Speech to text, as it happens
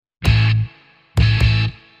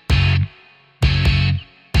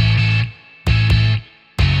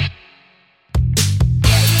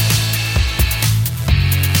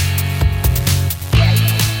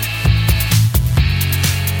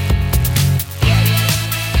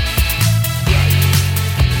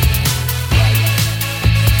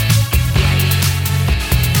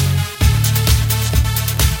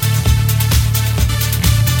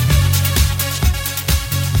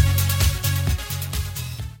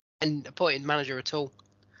and appointed manager at all.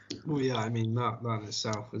 Well, yeah, I mean that in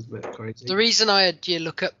itself was a bit crazy. The reason I had you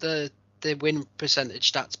look up the win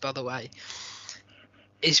percentage stats, by the way,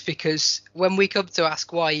 is because when we come to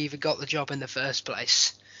ask why he even got the job in the first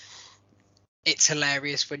place, it's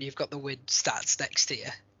hilarious when you've got the win stats next to you,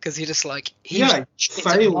 because you're just like, he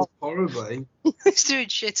failed horribly. He's doing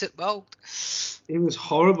shit at Mould. He was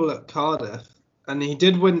horrible at Cardiff, and he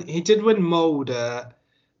did win Mould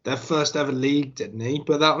their first ever league, didn't he?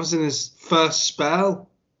 But that was in his first spell.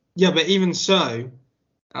 Yeah, but even so,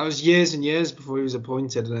 that was years and years before he was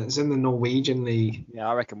appointed, and it's in the Norwegian league. Yeah,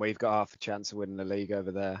 I reckon we've got half a chance of winning the league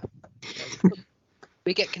over there.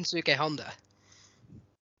 We get Kensuke Honda.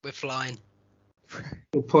 We're flying.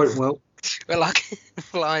 Good point, Will. We're like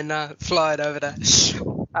flying over there.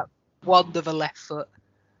 That wand of a left foot.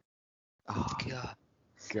 Oh,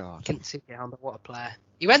 God. Kensuke Honda, what a player.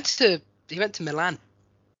 He went to Milan,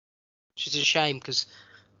 which is a shame because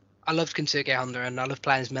I loved Kensuke Honda and I love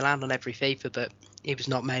playing as Milan on every FIFA, but he was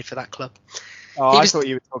not made for that club. Oh, I thought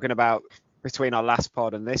you were talking about between our last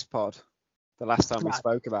pod and this pod, the last time we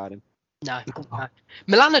spoke about him. No.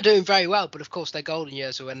 Milan are doing very well, but of course their golden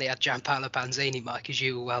years were when they had Gianpaolo Panzini, Mike, as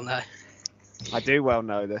you well know. I do well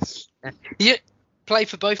know this. You played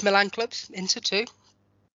for both Milan clubs, Inter too.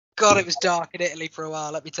 God, it was dark in Italy for a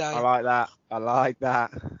while, let me tell you. I like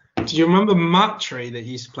that. Do you remember Matri that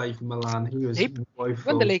used to play for Milan? He was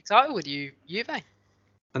woeful. Won the league title with Juve.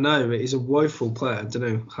 I know, but he's a woeful player. I don't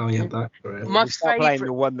know how he had back for it. My start playing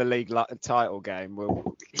the won the league title game,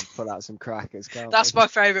 we'll pull out some crackers, can't That's my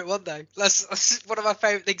favourite one, though. That's one of my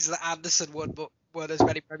favourite things that Anderson won as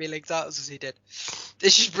many Premier League titles as he did.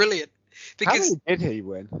 It's just brilliant. Because how many did he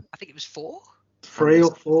win? I think it was 4. 3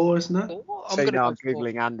 or 4, isn't it? 4? I'm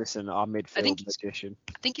Googling 4. Anderson, our midfield magician.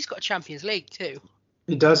 I think he's got a Champions League too.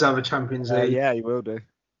 He does have a Champions League. Yeah, he will do.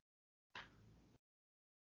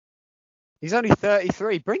 He's only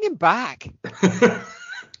 33. Bring him back.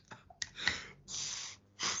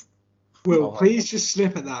 Will, please just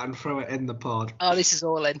snip at that and throw it in the pod. Oh, this is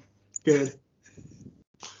all in. Good.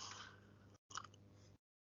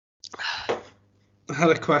 I had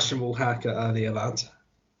a questionable haircut earlier, lads.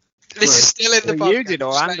 This is still in the podcast. You did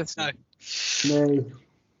or Anderson? No.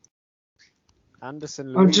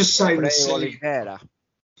 Anderson. I'm just saying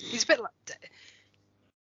He's a bit like...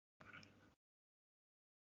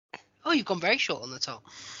 Oh, you've gone very short on the top.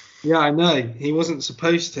 Yeah, I know. He wasn't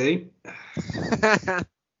supposed to.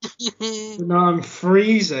 Now I'm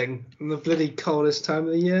freezing in the bloody coldest time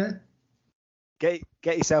of the year. Get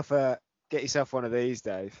yourself one of these,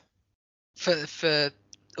 Dave. For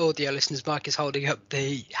audio listeners, Mike is holding up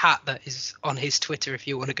the hat that is on his Twitter. If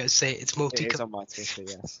you want to go see it, it's multi. It is on my Twitter,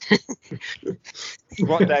 yes.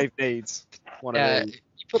 What Dave needs. One of these.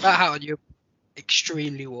 You put that hat on, you're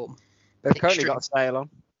extremely warm. They've currently got a sale on.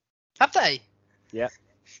 Have they? Yeah.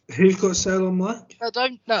 Who's got a sale on, Mike?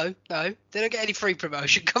 No, they don't get any free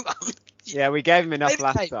promotion. Come on. Yeah, we gave him enough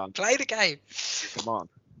last time. Play the game. Come on.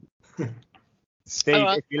 Steve,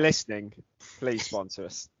 if you're listening, please sponsor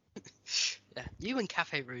us. Yeah, you and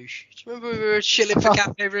Cafe Rouge. Do you remember we were chilling for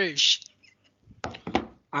Cafe Rouge?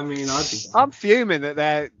 I mean, I'm fuming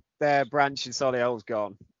that their branch in Solihull's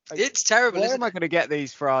gone. It's terrible. Where am I going to get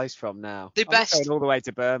these fries from now? The best. I'm going all the way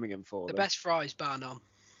to Birmingham for them. The best fries, bar none.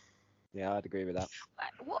 Yeah, I'd agree with that.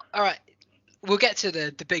 What? All right, we'll get to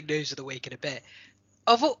the big news of the week in a bit.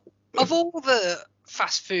 Of all the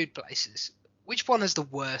fast food places, which one has the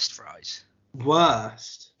worst fries?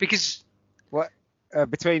 Worst? Because what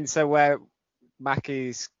between where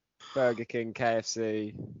Mackey's, Burger King,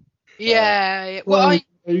 KFC. Yeah. Well,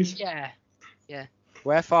 yeah.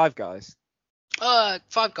 Where Five Guys?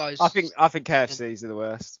 Five Guys. I think KFC's are the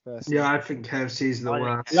worst. Personally. Yeah, I think KFC's are the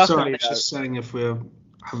worst. Sorry, just saying if we're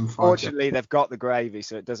having fun. Fortunately, they've got the gravy,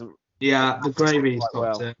 so it doesn't. Yeah, the gravy's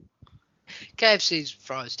got it. KFC's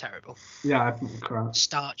fries terrible. Yeah, I think crap.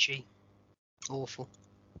 Starchy, awful.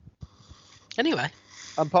 Anyway.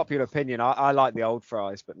 Unpopular opinion. I like the old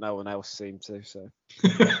fries, but no one else seemed to. So.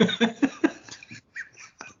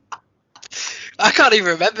 I can't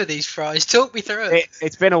even remember these fries. Talk me through it.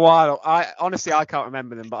 It's been a while. I can't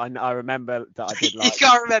remember them, but I remember that I did like. You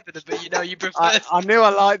can't remember them, but you know you prefer. I knew I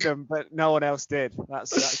liked them, but no one else did.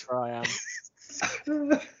 That's where I am.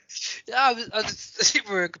 Yeah,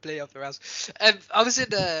 we're completely off the rails. I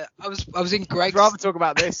was in Greg's. I'd rather talk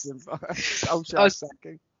about this than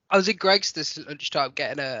I was in Greg's this lunchtime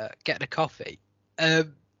getting a coffee,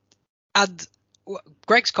 and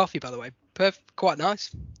Greg's coffee, by the way, quite nice.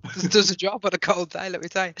 Does a job on a cold day, let me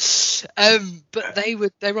tell you. But they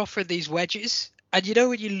were offering these wedges, and you know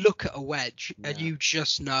when you look at a wedge and you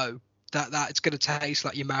just know that it's going to taste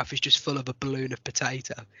like your mouth is just full of a balloon of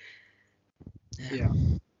potato.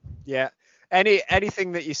 Yeah.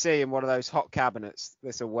 Anything that you see in one of those hot cabinets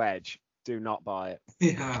that's a wedge, do not buy it.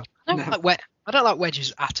 Yeah. I don't like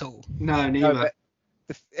wedges at all. No, No, neither. but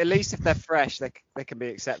at least if they're fresh, they can be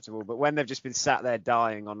acceptable. But when they've just been sat there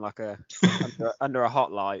dying on like under a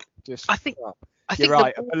hot light, just I think you're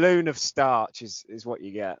right. A balloon of starch is what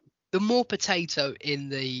you get. The more potato in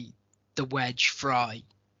the wedge fry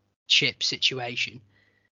chip situation,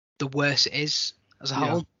 the worse it is as a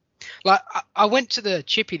whole. Like I went to the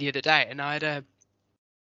chippy the other day and I had a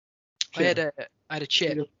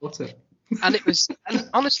chip. And it was, and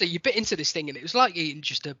honestly, you bit into this thing and it was like eating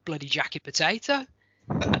just a bloody jacket potato.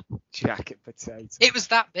 Jacket potato. It was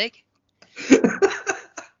that big.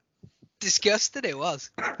 Disgusting it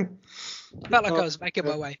was. Felt like I was making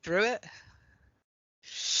my way through it.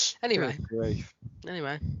 Anyway.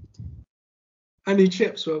 Any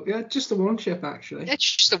chips? Well, yeah, just the one chip actually. Yeah,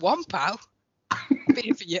 just the one, pal. Been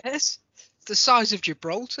here for years. It's the size of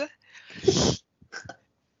Gibraltar.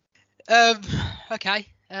 Okay.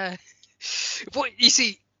 What you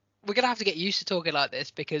see, we're gonna have to get used to talking like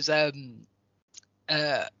this because now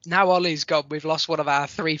Ollie's gone. We've lost one of our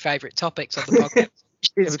 3 favourite topics on the podcast.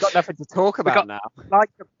 We've got nothing to talk about now.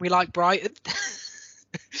 We like Brighton.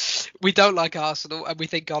 We don't like Arsenal, and we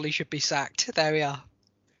think Ollie should be sacked. There we are.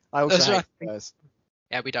 I also hate Spurs.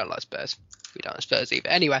 Yeah, we don't like Spurs. We don't like Spurs either.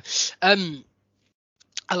 Anyway,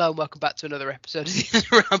 hello and welcome back to another episode of the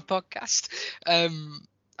Other Round podcast.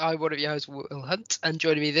 I'm one of your hosts, Will Hunt, and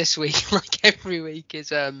joining me this week, like every week, is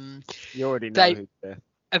you already know who's there.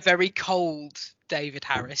 A very cold David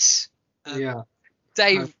Harris.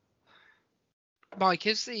 Dave. Mike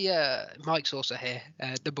is Mike's also here,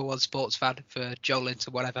 number one sports fan for Joel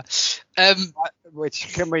Linton, whatever.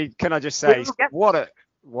 Which can I just say, what a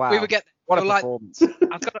performance!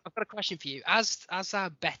 I've got a question for you, as our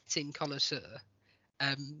betting connoisseur.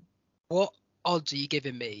 What odds are you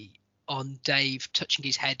giving me on Dave touching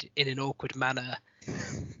his head in an awkward manner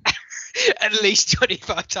at least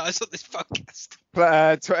 25 times on this podcast?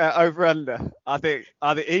 Over under. I think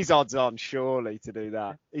he's odds on surely to do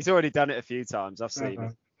that. He's already done it a few times. I've seen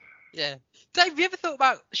it. Yeah. Dave, have you ever thought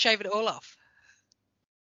about shaving it all off?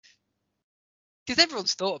 Because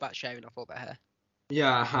everyone's thought about shaving off all their hair.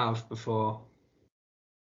 Yeah, I have before.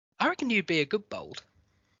 I reckon you'd be a good bald.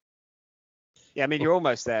 Yeah, I mean you're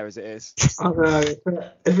almost there as it is. I know.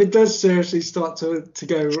 If it does seriously start to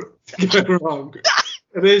go wrong,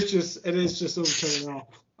 it is just all coming off.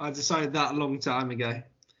 I decided that a long time ago.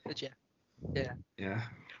 Did you? Yeah. Yeah.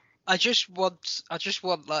 I just want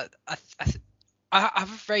like I have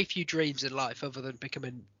very few dreams in life other than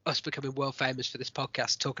becoming world famous for this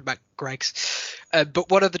podcast, talking about Greg's. But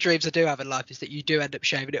one of the dreams I do have in life is that you do end up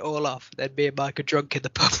shaving it all off. Then me and Mike are drunk in the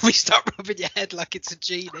pub and we start rubbing your head like it's a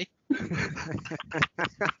genie.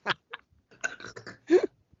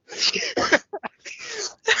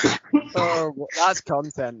 Oh, that's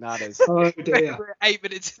content, that is. Oh dear. We're 8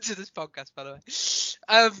 minutes into this podcast, by the way.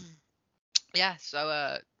 Yeah,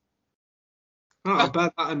 so I'll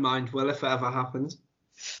bear that in mind, Will, if it ever happens.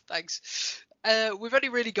 Thanks. We've only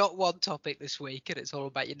really got one topic this week, and it's all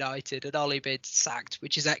about United and Ollie being sacked,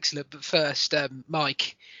 which is excellent. But first,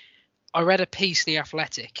 Mike, I read a piece in The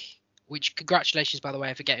Athletic, which congratulations, by the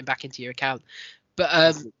way, for getting back into your account.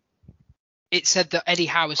 But it said that Eddie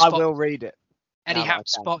Howe has spotted, I will read it. Eddie Howe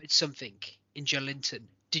spotted something in Joe Linton.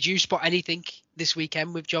 Did you spot anything this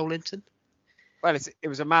weekend with Joe Linton? Well, it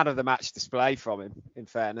was a man of the match display from him, in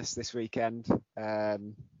fairness, this weekend.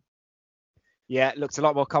 Yeah, looked a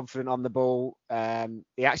lot more confident on the ball.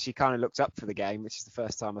 He actually kind of looked up for the game, which is the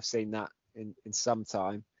first time I've seen that in some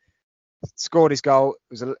time. Scored his goal.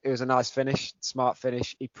 It was a nice finish, smart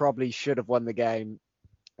finish. He probably should have won the game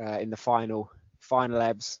in the final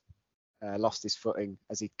ebbs. Lost his footing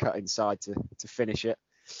as he cut inside to finish it.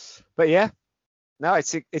 But yeah, no,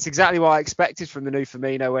 it's exactly what I expected from the new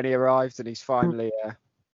Firmino when he arrived, and he's finally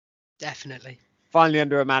Definitely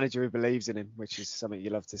under a manager who believes in him, which is something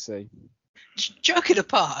you love to see. Joking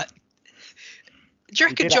apart, do you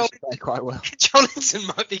reckon Joe Linton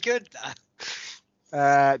might be good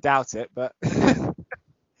now? Doubt it, but you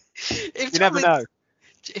never know.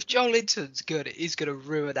 If Joe Linton's good, he's going to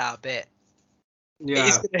ruin our bit.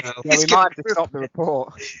 Yeah, we might have to stop the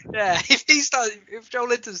report. Yeah, if Joe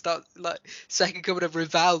Linton starts like second coming of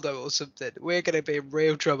Rivaldo or something, we're going to be in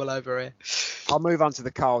real trouble over here. I'll move on to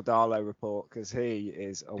the Carl Darlow report because he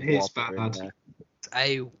is a waffler.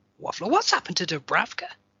 A waffler. What's happened to Dubravka?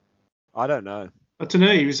 I don't know. I don't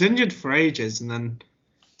know. He was injured for ages, and then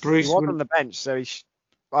Bruce was on the bench, so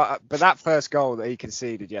but that first goal that he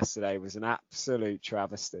conceded yesterday was an absolute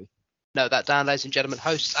travesty. Note that down, ladies and gentlemen.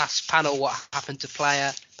 Host asks panel what happened to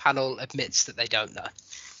player. Panel admits that they don't know.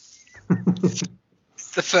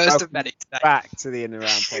 The first of many today. Back to the In the Round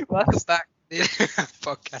podcast. Welcome back to the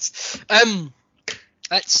podcast.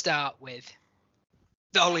 Let's start with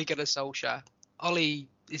Ole Gunnar Solskjaer. Ole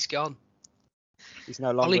is gone. He's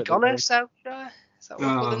no longer. Ole Gunnar Solskjaer? Is that what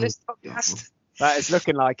we're calling this podcast? That is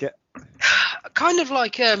looking like it. Kind of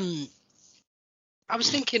like I was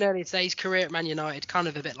thinking earlier today, his career at Man United, kind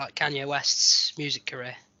of a bit like Kanye West's music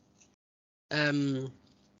career.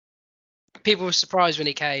 People were surprised when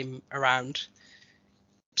he came around.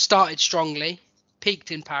 Started strongly, peaked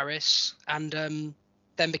in Paris, and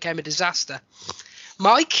then became a disaster.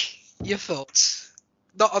 Mike, your thoughts?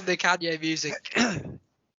 Not on the Kanye music.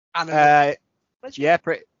 Yeah,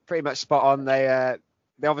 pretty much spot on. They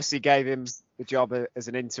obviously gave him the job as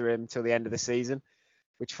an interim till the end of the season,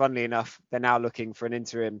 which, funnily enough, they're now looking for an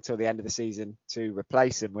interim till the end of the season to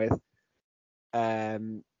replace him with.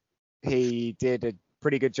 He did a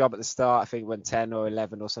pretty good job at the start. I think won 10 or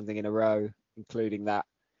 11 or something in a row, including that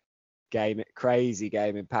crazy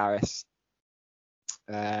game in Paris.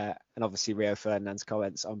 And obviously Rio Ferdinand's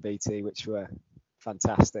comments on BT, which were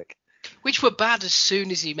fantastic. Which were bad as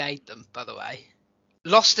soon as he made them, by the way.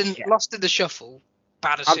 Lost in the shuffle.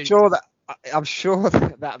 Bad as soon. I'm sure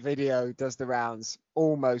that video does the rounds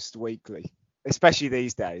almost weekly, especially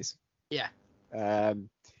these days. Yeah.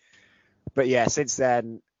 But yeah, since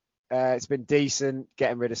then, it's been decent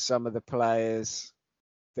getting rid of some of the players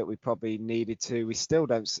that we probably needed to. We still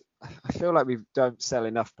don't. I feel like we don't sell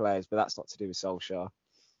enough players, but that's not to do with Solskjaer.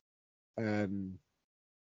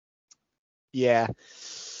 Yeah,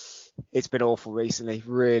 it's been awful recently.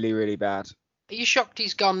 Really, really bad. Are you shocked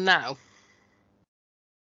he's gone now?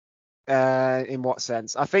 In what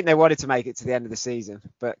sense? I think they wanted to make it to the end of the season,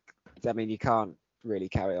 but I mean, you can't really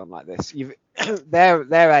carry on like this.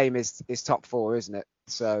 Their aim is top 4, isn't it?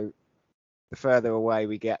 So the further away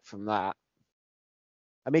we get from that,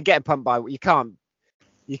 I mean, getting pumped by you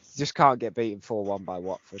just can't get beaten 4-1 by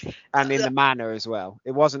Watford, and in the manner as well.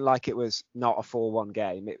 It wasn't like it was not a 4-1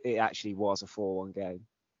 game. It actually was a 4-1 game.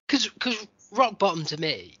 Because rock bottom to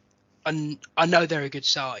me, and I know they're a good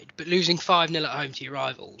side, but losing 5-0 at home to your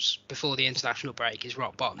rivals before the international break is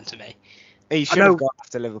rock bottom to me. He should have gone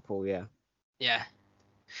after Liverpool, yeah. Yeah.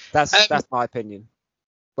 That's my opinion.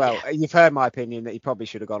 Well, You've heard my opinion that he probably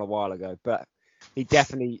should have gone a while ago, but you can't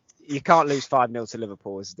lose 5-0 to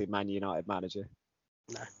Liverpool as the Man United manager.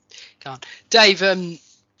 No, can't. Dave,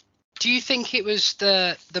 do you think it was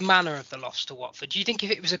the manner of the loss to Watford? Do you think if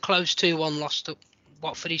it was a close 2-1 loss to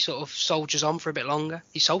Watford, he sort of soldiers on for a bit longer?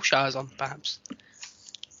 He Solskjaer's on, perhaps.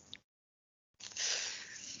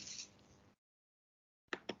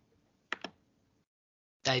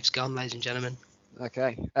 Dave's gone, ladies and gentlemen.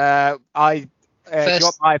 Okay. Do you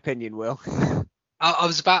want my opinion, Will? I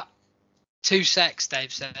was about 2 secs,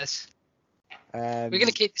 Dave says. We're going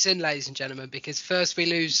to keep this in, ladies and gentlemen, because first we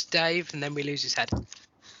lose Dave and then we lose his head.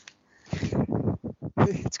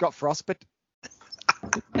 It's got frostbite.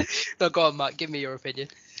 No, go on, Mike. Give me your opinion.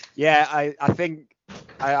 Yeah, I think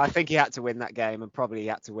he had to win that game, and probably he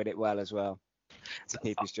had to win it well as well to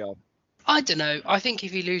keep his job. I don't know. I think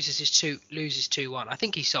if he loses 2-1, I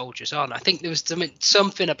think he soldiers on. I think there was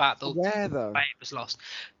something about the way it was lost.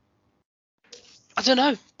 I don't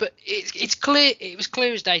know, but it's clear. It was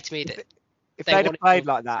clear as day to me that if they'd have played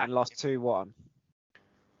like that and lost 2-1,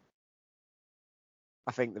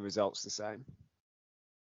 I think the result's the same.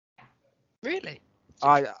 Really?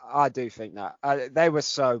 I do think that. They were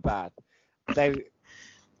so bad.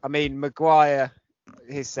 Maguire,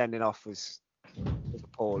 his sending off was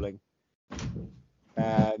appalling.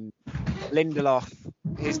 Lindelof,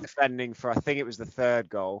 his defending for, I think it was the 3rd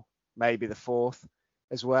goal, maybe the 4th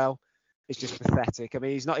as well. It's just pathetic. I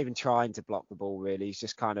mean, he's not even trying to block the ball, really. He's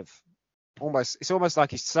just kind of it's almost like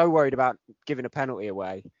he's so worried about giving a penalty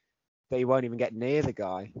away that he won't even get near the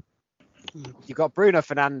guy. You've got Bruno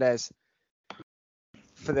Fernandes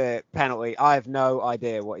for the penalty. I have no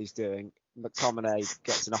idea what he's doing. McTominay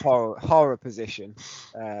gets in a horror position,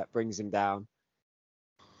 brings him down.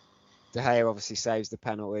 De Gea obviously saves the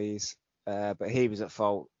penalties, but he was at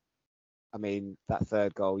fault. I mean, that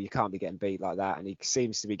 3rd goal, you can't be getting beat like that, and he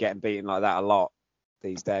seems to be getting beaten like that a lot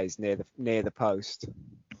these days near the post.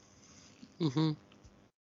 Mm-hmm.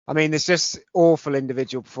 I mean, there's just awful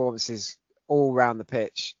individual performances all around the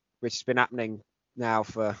pitch, which has been happening now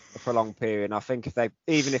for a prolonged period. And I think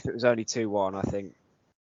even if it was only 2-1, I think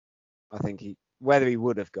whether he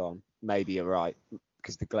would have gone, maybe you're right,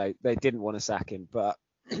 because they didn't want to sack him, but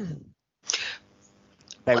they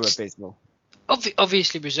were abysmal.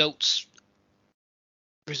 Obviously, results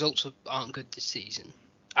aren't good this season.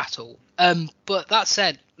 at all. But that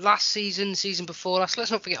said, last season before last,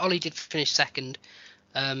 let's not forget Ollie did finish second.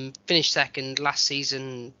 Finished second last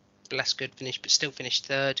season. Less good finish, but still finished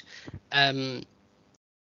third.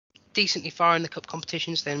 Decently far in the cup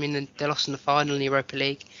competitions. Then they lost in the final in the Europa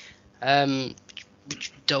League.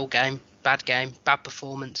 Dull game, bad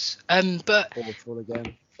performance. But Awful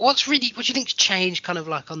again. what do you think's changed, kind of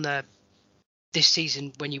like on this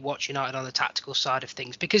season when you watch United on the tactical side of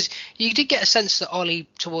things? Because you did get a sense that Ollie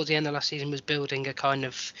towards the end of last season was building a kind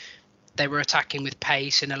of, they were attacking with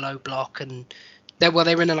pace in a low block, and they were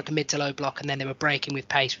in like a mid to low block, and then they were breaking with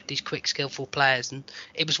pace with these quick, skillful players, and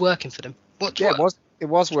it was working for them. It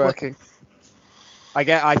was working. I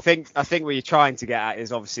think what you're trying to get at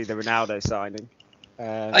is obviously the Ronaldo signing.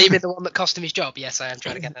 You mean the one that cost him his job? Yes, I am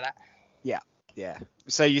trying to get to that. Yeah.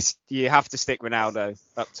 So you have to stick Ronaldo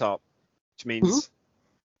up top, which means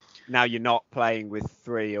now you're not playing with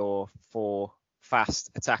 3 or 4 fast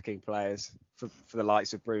attacking players for the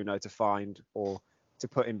likes of Bruno to find or to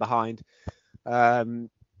put in behind. I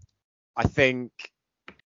think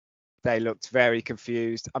they looked very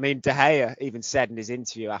confused. I mean, De Gea even said in his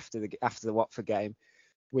interview after the Watford game,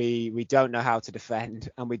 we don't know how to defend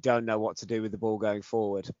and we don't know what to do with the ball going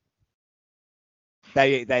forward.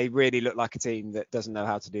 They really look like a team that doesn't know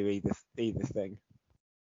how to do either thing.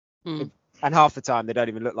 And half the time they don't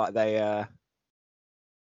even look like they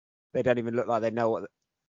know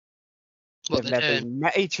what they've never even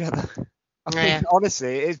met each other. I mean,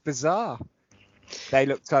 honestly, it is bizarre. They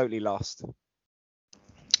look totally lost.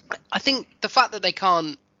 I think the fact that they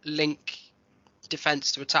can't link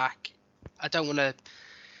defence to attack, I don't want to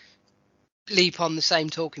leap on the same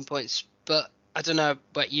talking points, but I don't know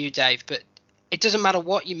about you, Dave, but it doesn't matter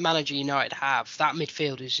what manager United have, that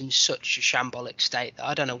midfield is in such a shambolic state that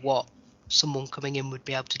I don't know what someone coming in would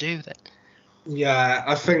be able to do with it. Yeah,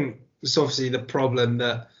 I think it's obviously the problem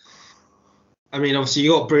that, I mean, obviously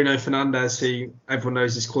you got Bruno Fernandes, who everyone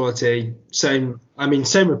knows his quality. Same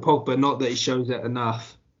with Pogba, not that he shows it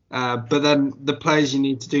enough. But then the players you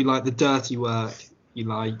need to do like the dirty work, you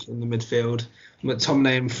like, in the midfield,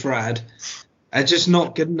 McTominay and Fred, are just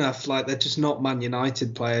not good enough. Like, they're just not Man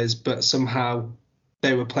United players, but somehow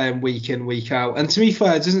they were playing week in, week out. And to be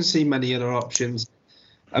fair, it doesn't seem many other options.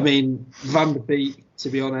 I mean, Van der Beek, to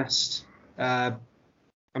be honest, I'm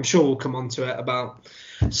sure we'll come on to it about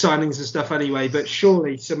signings and stuff anyway, but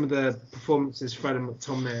surely some of the performances Fred and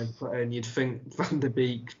McTominay have put in, you'd think Van der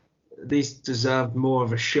Beek at least deserved more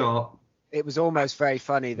of a shot. It was almost very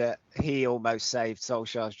funny that he almost saved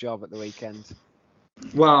Solskjaer's job at the weekend.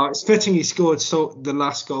 Well, it's fitting he scored the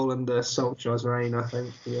last goal under Solskjaer's reign, I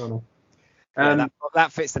think, to be honest.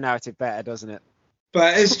 That fits the narrative better, doesn't it?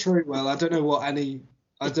 But it's true. Well, I don't know what any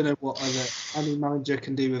manager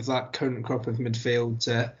can do with that current crop of midfield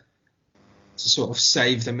to sort of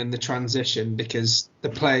save them in the transition, because the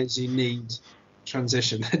players you need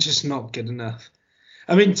transition, they're just not good enough.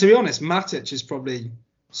 I mean, to be honest, Matic is probably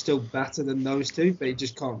still better than those two, but he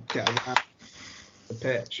just can't get around the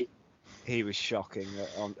pitch. He was shocking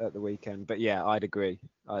at the weekend, but yeah, I'd agree.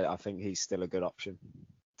 I think he's still a good option,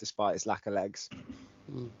 despite his lack of legs.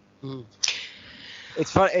 Mm-hmm.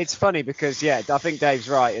 It's funny because, yeah, I think Dave's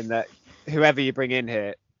right in that whoever you bring in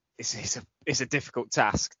here, it's a difficult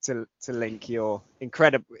task to link your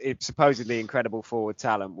supposedly incredible forward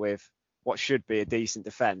talent with what should be a decent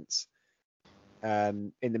defence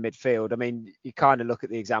in the midfield. I mean, you kind of look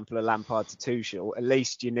at the example of Lampard to Tuchel. At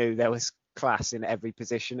least you knew there was class in every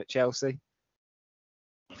position at Chelsea.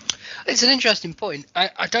 It's an interesting point.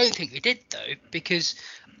 I don't think we did, though, because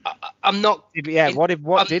I'm not. Yeah, what did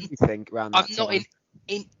we think around that I'm not time?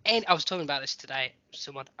 I was talking about this today with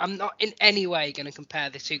someone. I'm not in any way going to compare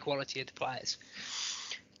the two quality of the players.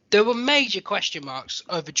 There were major question marks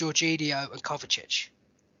over Jorginho and Kovacic.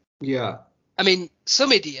 Yeah. I mean,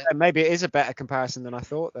 some idiot. Maybe it is a better comparison than I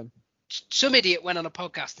thought then. Some idiot went on a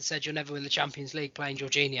podcast and said you'll never win the Champions League playing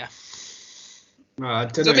Jorginho. I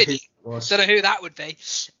don't know who it was. Don't know who that would be.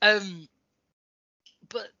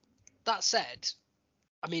 But that said,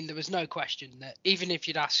 I mean, there was no question that even if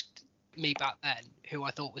you'd asked me back then who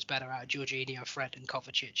I thought was better out of Jorginho, Fred and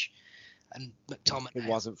Kovacic and McTominay. It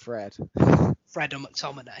wasn't Fred. Fred or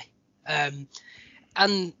McTominay.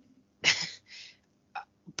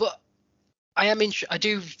 But I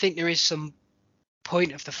do think there is some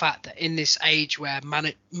point of the fact that in this age where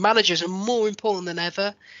managers are more important than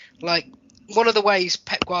ever, like one of the ways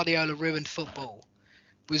Pep Guardiola ruined football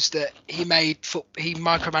was that he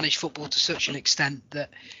micromanaged football to such an extent that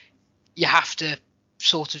you have to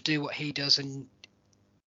sort of do what he does and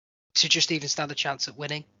to just even stand a chance at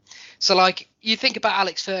winning. So, like, you think about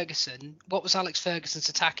Alex Ferguson. What was Alex Ferguson's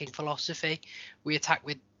attacking philosophy? We attack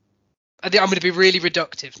with... I'm going to be really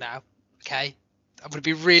reductive now, okay? I'm going to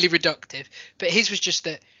be really reductive. But his was just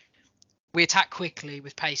that we attack quickly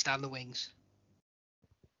with pace down the wings.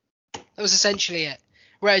 That was essentially it.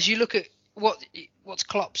 Whereas you look at what's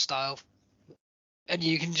Klopp's style, and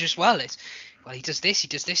you can just, he does this, he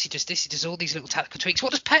does this, he does this, he does all these little tactical tweaks.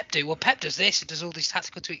 What does Pep do? Well, Pep does this, he does all these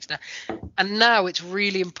tactical tweaks now. And now it's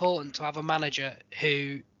really important to have a manager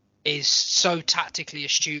who is so tactically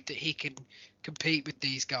astute that he can compete with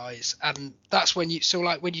these guys. And that's when you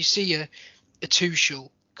see a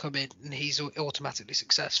Tuchel come in and he's automatically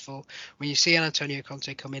successful. When you see Antonio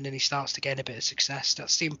Conte come in and he starts to gain a bit of success,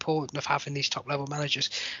 that's the importance of having these top level managers.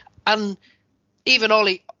 And even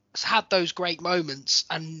Ole has had those great moments,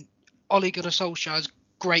 and Ole Gunnar Solskjaer's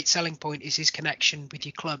great selling point is his connection with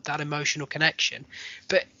your club, that emotional connection.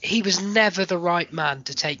 But he was never the right man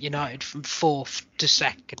to take United from 4th to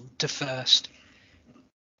 2nd to 1st.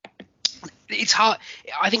 It's hard.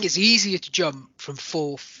 I think it's easier to jump from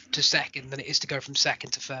 4th to 2nd than it is to go from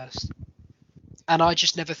 2nd to 1st. And I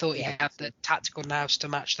just never thought he had the tactical nous to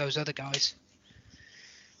match those other guys.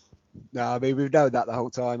 No, I mean, we've known that the whole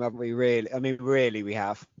time, haven't we? Really? I mean, really, we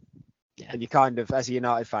have. Yeah. And you kind of, as a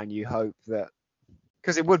United fan, you hope that,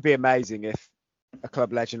 because it would be amazing if a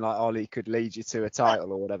club legend like Ole could lead you to a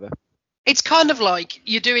title or whatever. It's kind of like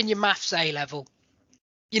you're doing your maths A level.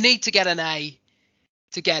 You need to get an A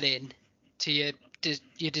to get in to your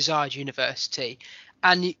desired university,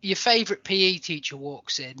 and your favourite PE teacher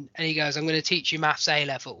walks in and he goes, I'm going to teach you maths A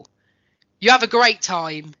level. You have a great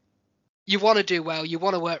time. You want to do well. You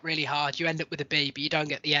want to work really hard. You end up with a B, but you don't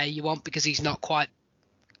get the A you want because he's not quite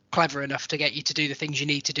clever enough to get you to do the things you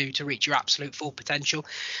need to do to reach your absolute full potential.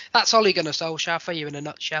 That's Ole Gunnar Solskjaer for you in a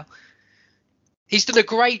nutshell. He's done a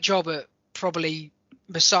great job at probably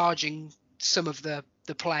massaging some of the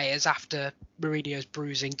players after Mourinho's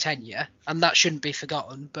bruising tenure, and that shouldn't be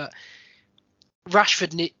forgotten. But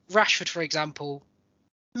Rashford, for example,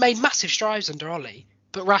 made massive strides under Ole,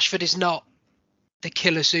 but Rashford is not the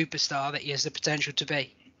killer superstar that he has the potential to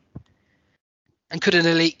be. And could an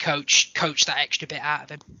elite coach that extra bit out of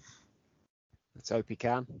him? Let's hope he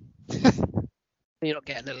can. You're not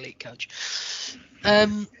getting an elite coach.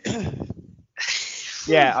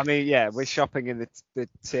 Yeah, I mean, yeah, we're shopping in the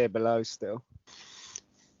tier below still.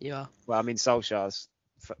 Yeah. Well, I mean, Solskjaer's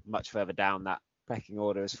much further down that pecking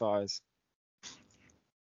order as far as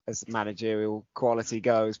managerial quality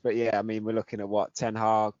goes. But yeah, I mean, we're looking at what, Ten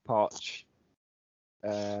Hag, Poch,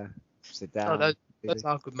 Zidane. Those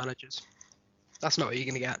are good managers. That's not what you're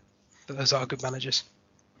going to get, but those are good managers.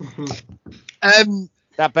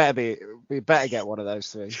 That better be. We better get one of those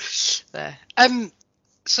three. There.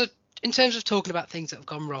 So in terms of talking about things that have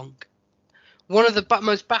gone wrong, one of the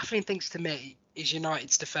most baffling things to me is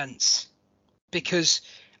United's defence, because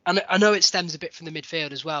I know it stems a bit from the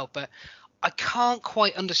midfield as well, but I can't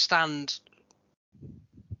quite understand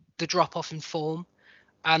the drop off in form.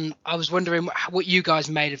 And I was wondering what you guys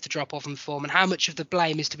made of the drop off in form, and how much of the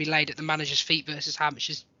blame is to be laid at the manager's feet versus how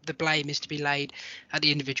much is the blame is to be laid at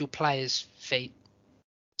the individual players' feet.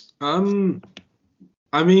 I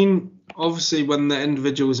mean, obviously, when the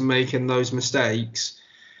individuals are making those mistakes,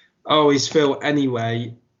 I always feel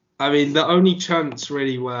anyway. I mean, the only chance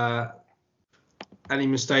really where any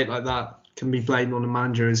mistake like that can be blamed on the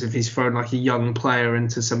manager is if he's thrown like a young player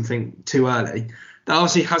into something too early. That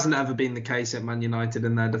obviously hasn't ever been the case at Man United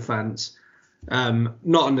in their defence. Not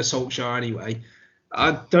under Solskjaer anyway.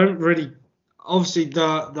 I don't really... Obviously,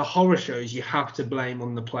 the horror shows you have to blame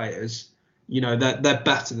on the players. You know, they're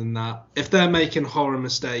better than that. If they're making horror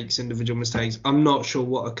mistakes, individual mistakes, I'm not sure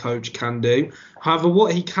what a coach can do. However,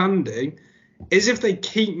 what he can do is if they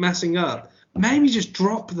keep messing up, maybe just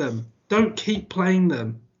drop them. Don't keep playing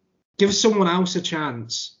them. Give someone else a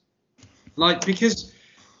chance. Because...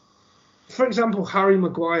 For example, Harry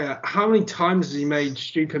Maguire, how many times has he made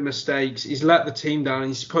stupid mistakes? He's let the team down.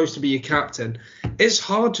 He's supposed to be your captain. It's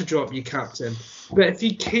hard to drop your captain. But if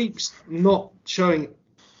he keeps letting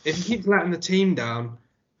the team down,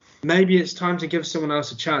 maybe it's time to give someone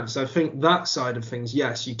else a chance. I think that side of things,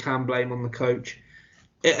 yes, you can blame on the coach.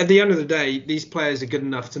 At the end of the day, these players are good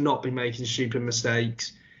enough to not be making stupid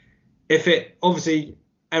mistakes. Obviously,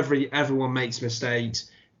 everyone makes mistakes.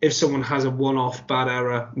 If someone has a one-off bad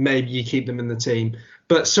error, maybe you keep them in the team.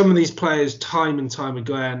 But some of these players, time and time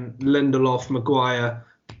again, Lindelof, Maguire,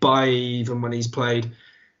 Bailly, even when he's played.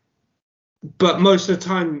 But most of the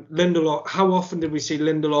time, Lindelof, how often did we see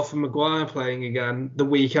Lindelof and Maguire playing again the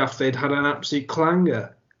week after they'd had an absolute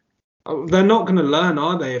clanger? They're not going to learn,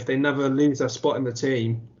 are they, if they never lose their spot in the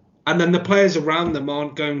team? and then the players around them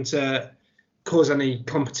aren't going to cause any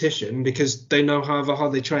competition because they know however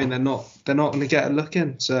hard they train, they're not going to get a look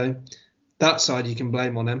in. So that side you can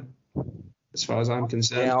blame on him, as far as I'm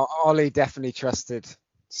concerned. Yeah, Ollie definitely trusted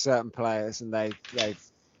certain players, and they've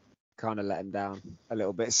kind of let him down a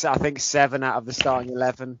little bit. So I think 7 out of the starting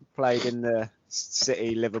 11 played in the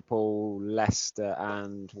City, Liverpool, Leicester,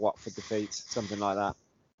 and Watford defeats, something like that.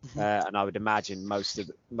 And I would imagine most of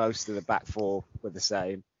the back four were the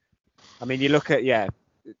same. I mean, you look at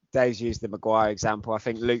Dave's used the Maguire example. I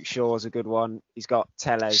think Luke Shaw's a good one. He's got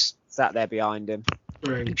Telles sat there behind him.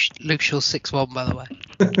 Luke Shaw's 6'1", by the way.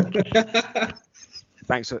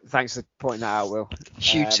 Thanks for pointing that out, Will.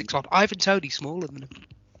 Huge 6'1". Ivan Toney smaller than him.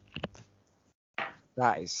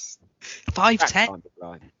 That is 5'10".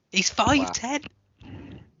 He's 5'10".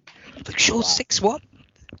 Luke Shaw's 6'1".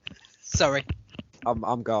 Sorry.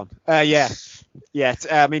 I'm gone. Yeah.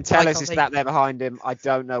 I mean, Telles is sat there behind him. I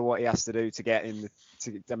don't know what he has to do to get in.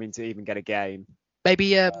 To even get a game.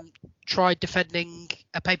 Maybe try defending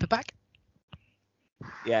a paperback.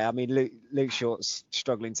 Yeah, I mean, Luke Shaw's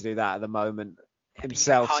struggling to do that at the moment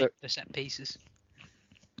himself. So, the set pieces.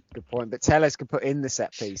 Good point. But Telles can put in the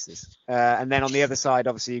set pieces. And then on the other side,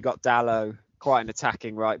 obviously, you've got Dalot, quite an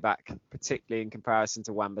attacking right back, particularly in comparison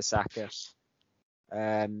to Wan-Bissaka,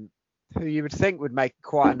 who you would think would make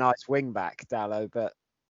quite a nice wing back, Dalot, but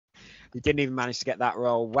he didn't even manage to get that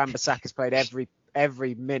role. Wan-Bissaka's played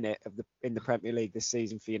every minute in the Premier League this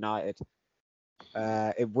season for United.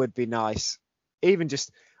 It would be nice, even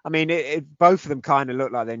just. I mean, both of them kind of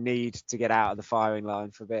look like they need to get out of the firing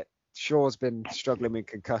line for a bit. Shaw's been struggling with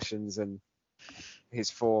concussions and his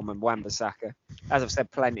form, and Wan-Bissaka, as I've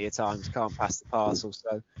said plenty of times, can't pass the parcel.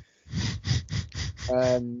 So,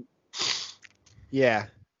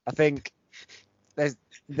 I think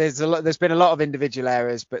there's been a lot of individual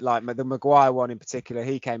errors, but like the Maguire one in particular,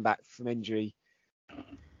 he came back from injury.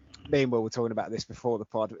 Me and Will were talking about this before the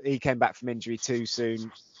pod. He came back from injury too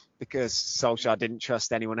soon because Solskjaer didn't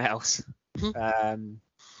trust anyone else.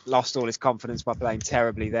 Lost all his confidence by playing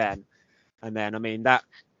terribly then. And then, I mean, that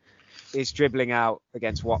is dribbling out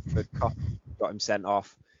against Watford, got him sent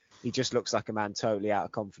off. He just looks like a man totally out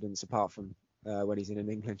of confidence, apart from when he's in an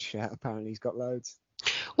England shirt. Apparently he's got loads.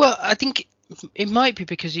 Well, I think it might be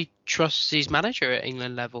because he trusts his manager at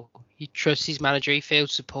England level. He trusts his manager. He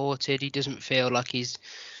feels supported. He doesn't feel like he's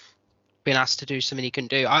been asked to do something he can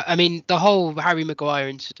do. I mean, the whole Harry Maguire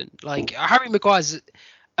incident, like Harry Maguire's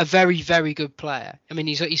a very, very good player. I mean,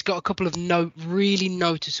 he's got a couple of really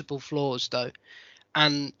noticeable flaws though,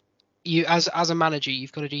 and you as a manager,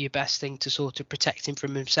 you've got to do your best thing to sort of protect him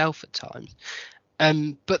from himself at times.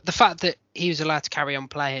 But the fact that he was allowed to carry on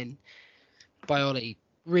playing by Ollie,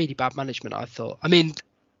 really bad management, I thought. I mean,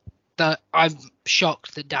 I'm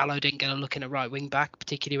shocked that Dalot didn't get a look in a right wing back,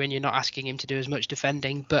 particularly when you're not asking him to do as much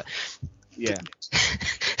defending. But yeah,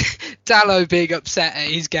 Dalot being upset at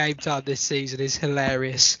his game time this season is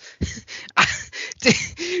hilarious.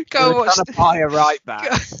 Go watch a right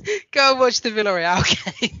back. Go watch the Villarreal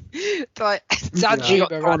game. Like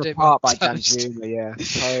Danjuma got apart by Danjuma, yeah.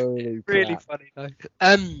 Holy really crap. Funny though.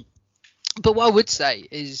 But what I would say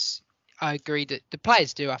is, I agree that the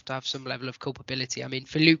players do have to have some level of culpability. I mean,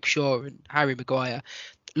 for Luke Shaw and Harry Maguire,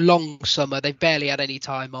 long summer, they've barely had any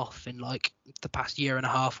time off in like the past year and a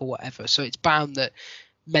half or whatever. So it's bound that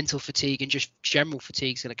mental fatigue and just general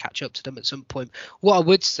fatigue is going to catch up to them at some point. What I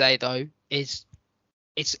would say though is,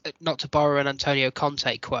 it's not to borrow an Antonio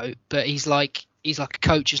Conte quote, but he's like a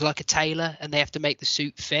coach, he's like a tailor, and they have to make the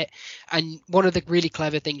suit fit. And one of the really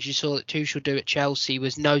clever things you saw that Tuchel do at Chelsea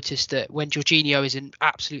was notice that when Jorginho is in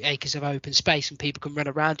absolute acres of open space and people can run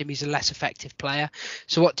around him, he's a less effective player.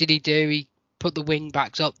 So what did he do? He put the wing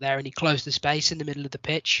backs up there and he closed the space in the middle of the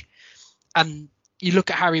pitch. And you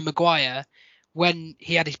look at Harry Maguire, when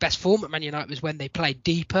he had his best form at Man United was when they played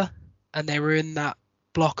deeper and they were in that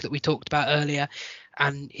block that we talked about earlier,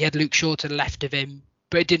 and he had Luke Shaw to the left of him,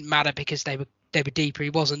 but it didn't matter because they were deeper. He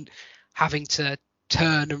wasn't having to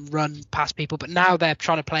turn and run past people. But now they're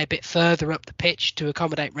trying to play a bit further up the pitch to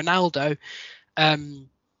accommodate Ronaldo.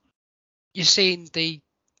 You're seeing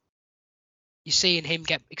him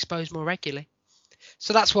get exposed more regularly.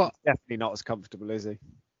 So that's what. Definitely not as comfortable, is he?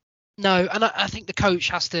 No, and I think the coach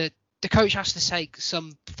has to take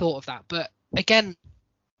some thought of that. But again,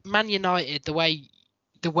 Man United, the way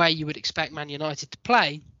you would expect Man United to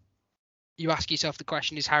play, you ask yourself the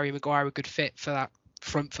question, is Harry Maguire a good fit for that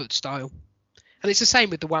front foot style? And it's the same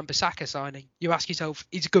with the Wan-Bissaka signing. You ask yourself,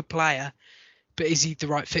 he's a good player, but is he the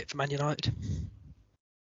right fit for Man United?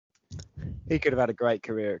 He could have had a great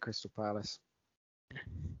career at Crystal Palace.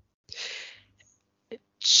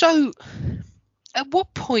 So, At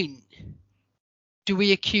what point do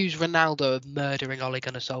we accuse Ronaldo of murdering Ole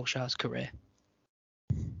Gunnar Solskjaer's career?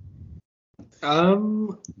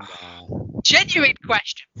 Genuine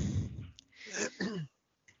question.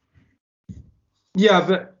 Yeah,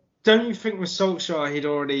 but don't you think with Solskjaer he'd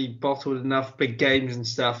already bottled enough big games and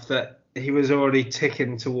stuff that he was already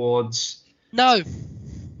ticking towards No.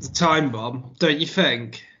 the time bomb? Don't you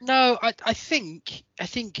think? No, I think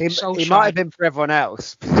Solskjaer. He might have been for everyone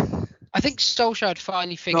else. I think Solskjaer had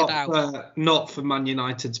finally figured out. Not for Man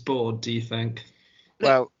United's board, do you think?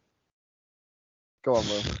 Well, go on,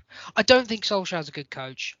 Will. I don't think Solskjaer's a good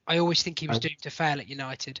coach. I always think he was doomed to fail at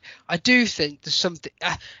United. I do think there's something.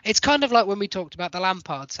 It's kind of like when we talked about the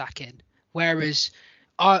Lampard sacking, whereas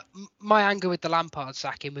my anger with the Lampard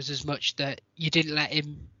sacking was as much that you didn't let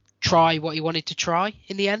him try what he wanted to try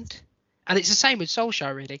in the end. And it's the same with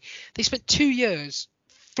Solskjaer, really. They spent 2 years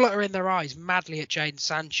fluttering their eyes madly at Jadon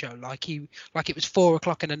Sancho like it was 4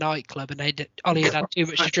 o'clock in a nightclub and Ollie had too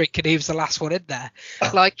much to drink and he was the last one in there.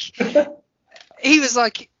 Like, he was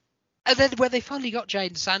like, and then when they finally got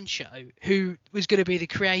Jadon Sancho, who was going to be the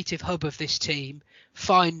creative hub of this team,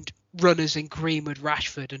 find runners in Greenwood,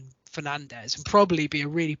 Rashford and Fernandes and probably be a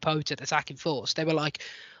really potent attacking force, they were like,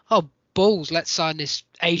 oh, balls, let's sign this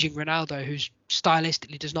aging Ronaldo who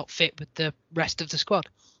stylistically does not fit with the rest of the squad.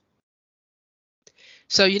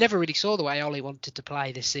 So you never really saw the way Ollie wanted to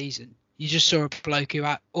play this season. You just saw a bloke who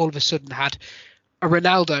all of a sudden had a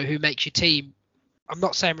Ronaldo who makes your team. I'm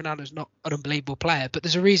not saying Ronaldo's not an unbelievable player, but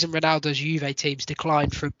there's a reason Ronaldo's Juve teams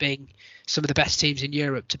declined from being some of the best teams in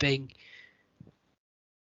Europe to being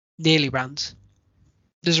nearly rounds.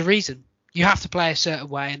 There's a reason. You have to play a certain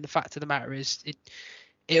way, and the fact of the matter is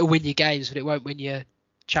it'll win you games, but it won't win you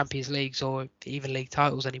Champions Leagues or even league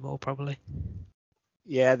titles anymore, probably.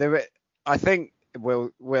 Yeah, I think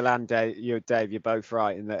Will and Dave, you're both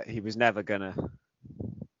right in that he was never gonna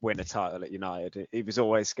win a title at United. He was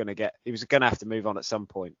always gonna have to move on at some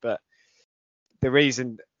point. But the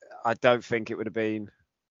reason I don't think it would have been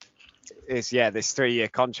is this 3-year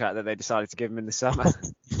contract that they decided to give him in the summer.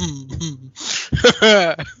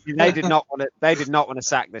 They did not want to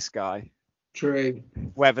sack this guy. True.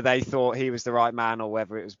 Whether they thought he was the right man or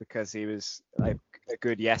whether it was because he was a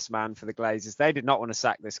good yes man for the Glazers, they did not want to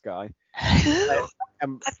sack this guy. Who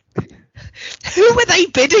were they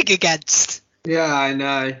bidding against? Yeah, I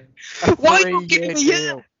know. Why not give him a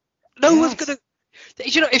year? No one's gonna.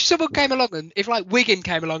 You know, if someone came along and if like Wigan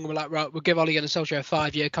came along and were like, right, we'll give Ole Gunnar Solskjaer a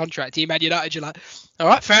 5-year contract, Man United, you're like, all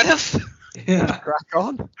right, fair enough. Yeah, crack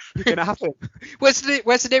on. You're gonna have to. Where's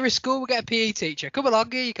the nearest school? We'll get a PE teacher. Come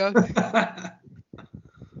along, here you go.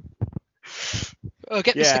 Oh,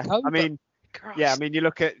 get this thing home. I mean, you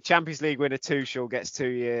look at Champions League winner Tuchel gets 2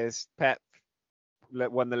 years. Pep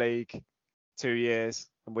won the league 2 years,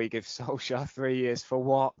 and we give Solskjaer 3 years for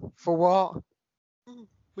what? For what?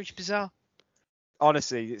 Which is bizarre.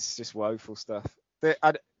 Honestly, it's just woeful stuff.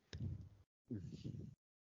 I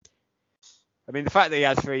mean, the fact that he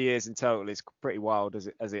had 3 years in total is pretty wild as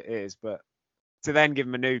it is, but to then give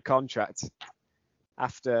him a new contract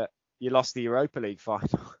after you lost the Europa League final.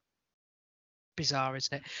 Bizarre,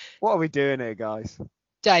 isn't it? What are we doing here, guys?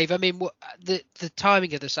 Dave, I mean, the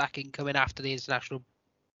timing of the sacking coming after the international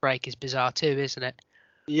break is bizarre too, isn't it?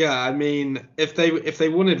 Yeah, I mean, if they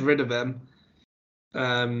wanted rid of him,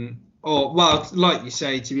 like you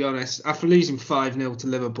say, to be honest, after losing 5-0 to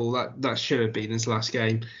Liverpool, that should have been his last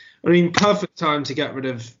game. I mean, perfect time to get rid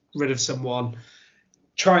of someone.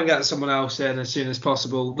 Try and get someone else in as soon as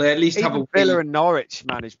possible. They at least even have a Villa and Norwich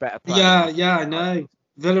managed better play. Yeah, I know.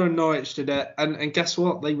 Villa and Norwich did it, and guess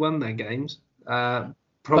what? They won their games.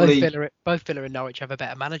 Probably both Villa and Norwich have a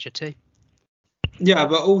better manager too. Yeah,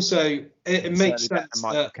 but also it makes sense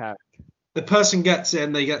that the person gets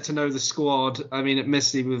in, they get to know the squad. I mean,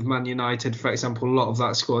 admittedly with Man United, for example, a lot of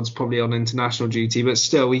that squad's probably on international duty, but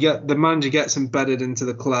still, the manager gets embedded into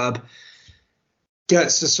the club,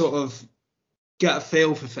 gets to sort of get a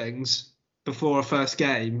feel for things before a first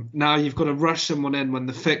game. Now you've got to rush someone in when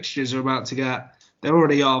the fixtures are about to get. They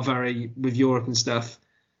already are very, with Europe and stuff,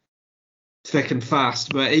 thick and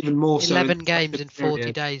fast, but even more 11 games in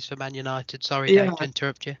 40 days for Man United. Sorry, Dave, to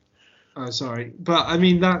interrupt you. Oh, sorry. But, I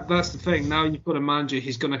mean, that's the thing. Now you've got a manager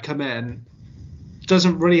who's going to come in,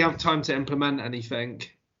 doesn't really have time to implement anything,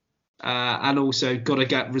 and also got to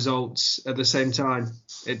get results at the same time.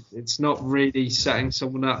 It's not really setting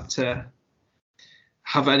someone up to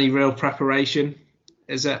have any real preparation,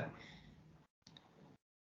 is it?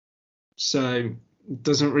 So it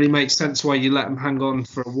doesn't really make sense why you let them hang on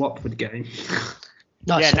for a Watford game.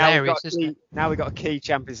 Now we've got a key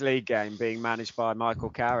Champions League game being managed by Michael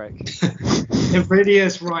Carrick. It really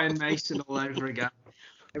is Ryan Mason all over again.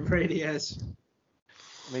 It really is.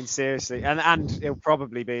 I mean, seriously, and he'll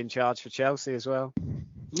probably be in charge for Chelsea as well.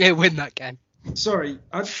 Yeah, win that game. Sorry,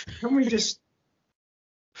 can we just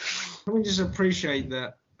appreciate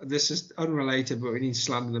that this is unrelated, but we need to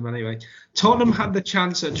slander them anyway. Tottenham had the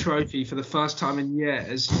Chancellor Trophy for the first time in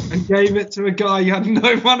years and gave it to a guy who had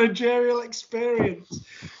no managerial experience.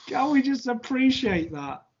 Can we just appreciate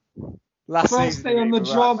that? First day on the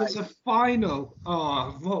job, it's a final.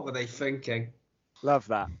 Oh, what were they thinking? Love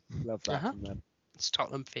that. Love that. Uh-huh. It's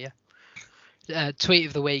Tottenham for you. Tweet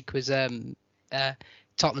of the week was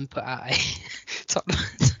Tottenham put out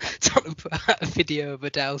Tottenham put out a video of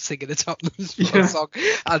Adele singing a Tottenham song,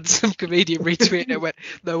 and some comedian retweeted it and went,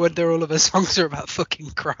 "No wonder all of her songs are about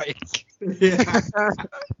fucking crying." Yeah.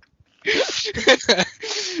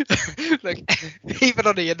 Look, even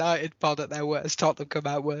on a United pod at their worst, Tottenham come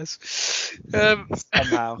out worse.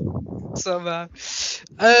 Somehow.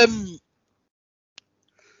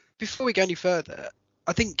 Before we go any further,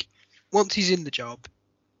 I think once he's in the job,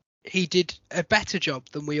 he did a better job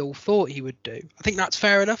than we all thought he would do. I think that's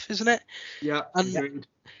fair enough, isn't it? Yeah, and agreed.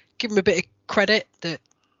 Give him a bit of credit that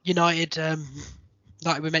United,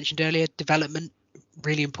 like we mentioned earlier, development,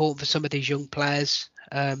 really important for some of these young players.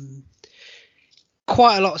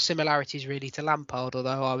 Quite a lot of similarities really to Lampard,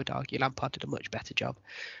 although I would argue Lampard did a much better job,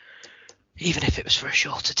 even if it was for a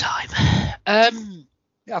shorter time.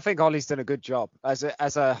 Yeah, I think Ollie's done a good job as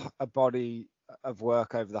a body of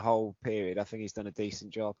work over the whole period. I think he's done a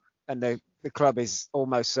decent job, and the club is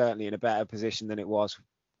almost certainly in a better position than it was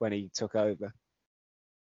when he took over.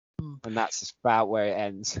 And that's about where it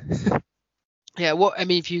ends. Yeah,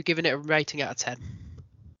 if you've given it a rating out of 10,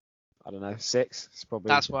 I don't know, 6. It's probably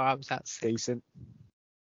that's where I was at. Decent.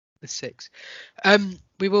 The 6.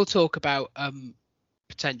 We will talk about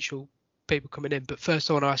potential people coming in, but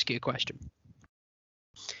first I want to ask you a question.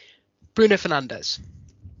 Bruno Fernandes.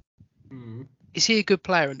 Is he a good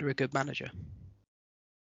player under a good manager?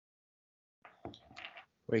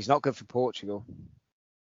 Well, he's not good for Portugal.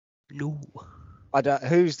 No.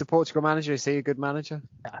 Who's the Portugal manager? Is he a good manager?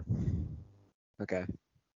 Yeah. Okay.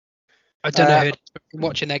 I don't know who's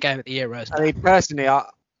watching their game at the Euros. I mean, personally,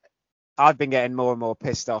 I've been getting more and more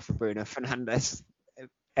pissed off with Bruno Fernandes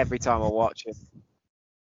every time I watch him.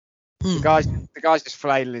 The guy's just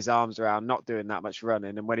flailing his arms around, not doing that much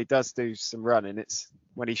running, and when he does do some running, it's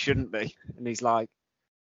when he shouldn't be, and he's like,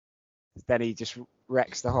 then he just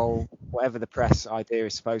wrecks the whole whatever the press idea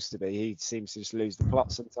is supposed to be. He seems to just lose the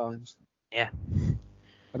plot sometimes. Yeah.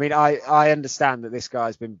 I mean, I understand that this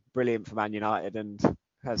guy's been brilliant for Man United and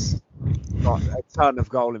has got a ton of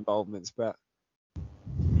goal involvements, but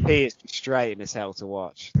he is frustrating as hell to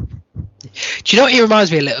watch. Do you know what he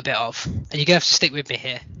reminds me a little bit of? And you're gonna have to stick with me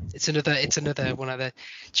here. It's another one of the.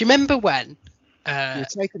 Do you remember when? You're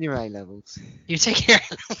taking your A levels. You're taking your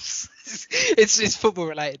A levels. It's football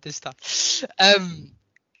related this time.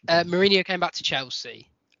 Mourinho came back to Chelsea,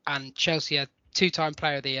 and Chelsea had 2-time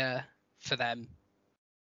Player of the Year for them,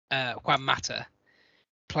 Juan Mata,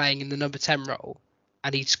 playing in the number 10 role,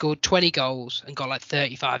 and he'd scored 20 goals and got like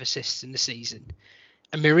 35 assists in the season.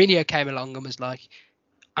 And Mourinho came along and was like,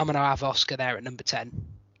 I'm going to have Oscar there at number 10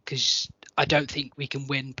 because I don't think we can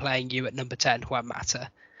win playing you at number 10, Juan Mata.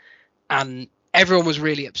 And everyone was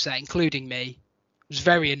really upset, including me. Was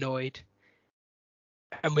very annoyed.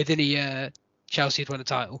 And within a year, Chelsea had won a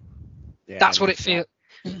title. Yeah, that's what it feels.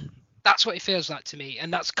 That's what it feels like to me,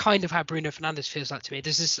 and that's kind of how Bruno Fernandes feels like to me.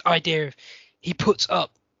 There's this idea of he puts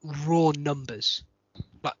up raw numbers,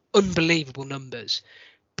 like unbelievable numbers.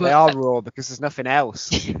 But they are raw because there's nothing else.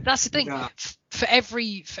 That's the thing. Yeah. For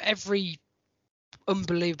every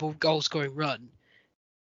unbelievable goal scoring run,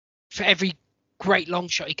 for every great long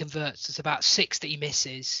shot he converts, there's about 6 that he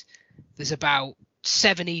misses. There's about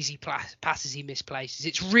 7 easy passes he misplaces.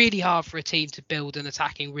 It's really hard for a team to build an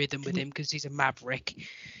attacking rhythm with him because he's a maverick.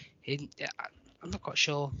 I'm not quite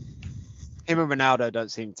sure. Him and Ronaldo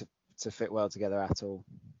don't seem to fit well together at all.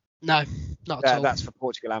 No, not at all. That's for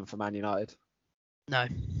Portugal and for Man United. No.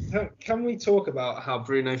 Can we talk about how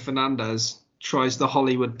Bruno Fernandes tries the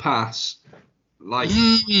Hollywood pass? Like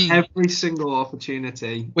every single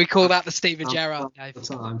opportunity. We call that the Steven Gerrard game.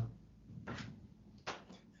 Time.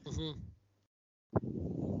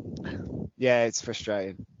 Yeah, it's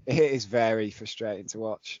frustrating. It is very frustrating to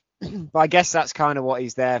watch. But I guess that's kind of what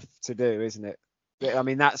he's there to do, isn't it? I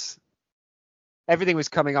mean, everything was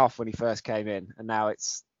coming off when he first came in, and now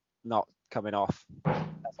it's not coming off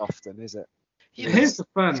as often, is it? Here's the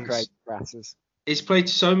fun. He's played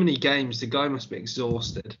so many games. The guy must be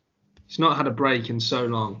exhausted. He's not had a break in so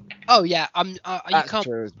long. Oh yeah, that's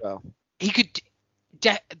true as well. He could.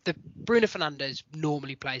 Bruno Fernandes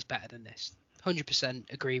normally plays better than this.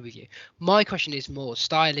 100% agree with you. My question is more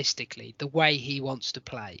stylistically, the way he wants to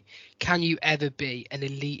play. Can you ever be an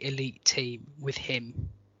elite team with him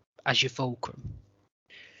as your fulcrum?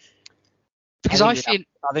 Because I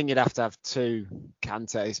think you'd have to have two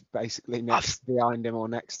Kantés basically behind him or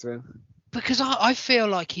next to him. Because I feel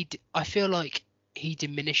like he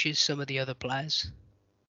diminishes some of the other players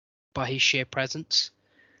by his sheer presence.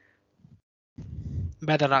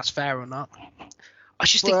 Whether that's fair or not, I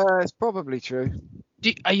just think it's probably true.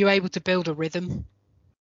 Are you able to build a rhythm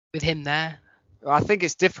with him there? I think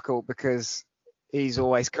it's difficult because he's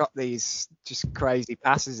always got these just crazy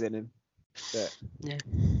passes in him that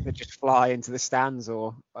just fly into the stands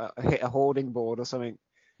or hit a hoarding board or something.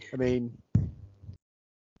 I mean,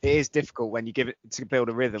 it is difficult when you give it to build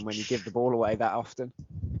a rhythm when you give the ball away that often.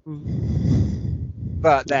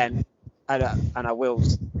 But then, and I will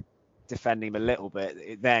defend him a little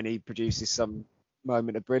bit, then he produces some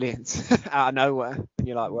moment of brilliance out of nowhere, and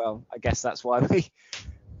you're like, well, I guess that's why we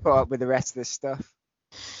put up with the rest of this stuff.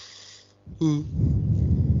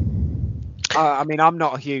 I mean, I'm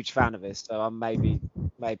not a huge fan of this, so I'm maybe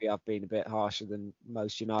I've been a bit harsher than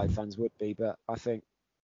most United fans would be, but I think,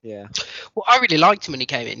 yeah. Well, I really liked him when he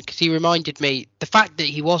came in because he reminded me, the fact that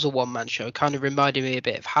he was a one-man show kind of reminded me a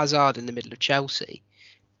bit of Hazard in the middle of Chelsea.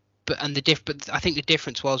 But I think the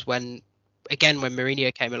difference was when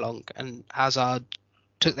Mourinho came along and Hazard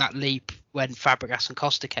took that leap when Fabregas and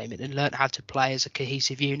Costa came in and learned how to play as a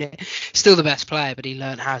cohesive unit. Still the best player, but he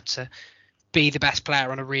learned how to be the best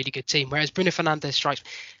player on a really good team. Whereas Bruno Fernandes strikes,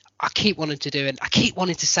 I keep wanting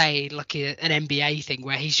to say like an NBA thing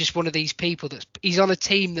where he's just one of these people he's on a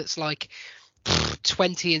team that's like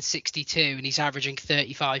 20 and 62 and he's averaging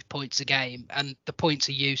 35 points a game and the points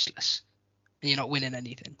are useless and you're not winning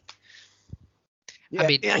anything. Yeah, I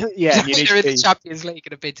mean, yeah, he's in the Champions League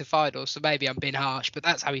and have been to finals, so maybe I'm being harsh, but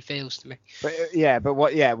that's how he feels to me. But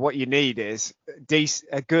what you need is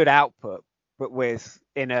a good output, but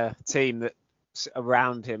in a team that's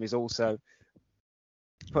around him is also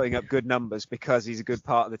putting up good numbers because he's a good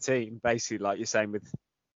part of the team. Basically, like you're saying with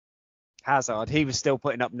Hazard, he was still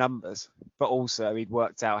putting up numbers, but also he'd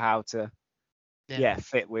worked out how to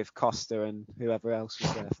fit with Costa and whoever else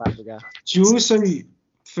was there, Fabregas. Do you also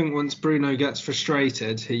think once Bruno gets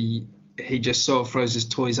frustrated, he just sort of throws his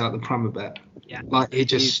toys out the pram a bit? Yeah. Like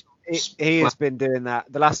he has been doing that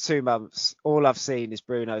the last 2 months. All I've seen is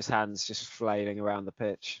Bruno's hands just flailing around the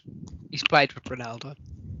pitch. He's played with Ronaldo.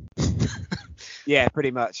 Yeah,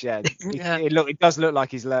 pretty much. Yeah, it does look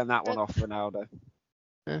like he's learned that one off Ronaldo.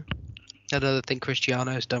 Yeah. Another thing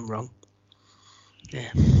Cristiano's done wrong. Yeah.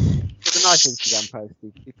 It's a nice Instagram post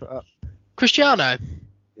he put up. Cristiano.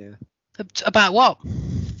 Yeah. About what?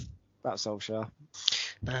 About Solskjaer.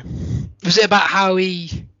 No. Was it about how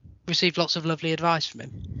he received lots of lovely advice from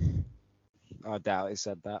him? I doubt it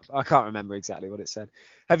said that. I can't remember exactly what it said.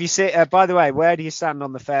 Have you seen? By the way, where do you stand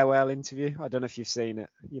on the farewell interview? I don't know if you've seen it.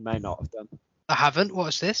 You may not have done. I haven't.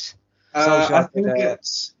 What's this? I think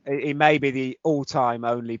he may be the all-time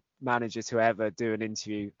only manager to ever do an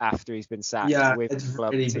interview after he's been sacked with the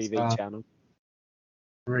club really TV bizarre. channel.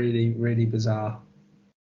 Really, really bizarre.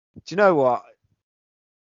 Do you know what?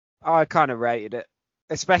 I kind of rated it,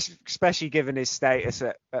 especially given his status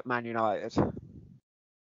at Man United.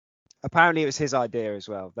 Apparently, it was his idea as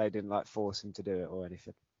well. They didn't force him to do it or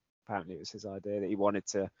anything. Apparently, it was his idea that he wanted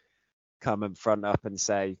to come and front up and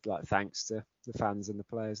say thanks to the fans and the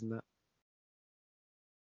players and that.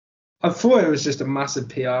 I thought it was just a massive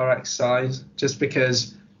PR exercise, just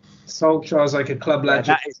because Solskjaer's like a club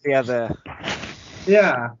legend. That is the other.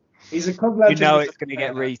 Yeah, he's a club legend. You know it's going to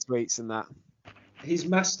get retweets and that. He's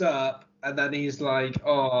messed up, and then he's like,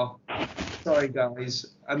 "Oh, sorry guys,"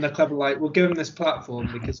 and the club are like, "We'll give him this platform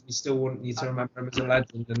because we still want you to remember him as a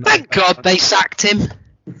legend." And thank God they sacked him.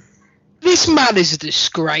 This man is a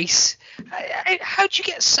disgrace. How do you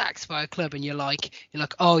get sacked by a club and you're like,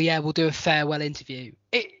 oh yeah, we'll do a farewell interview?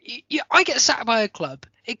 I get sacked by a club.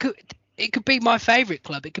 It could be my favourite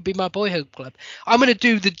club. It could be my boyhood club. I'm going to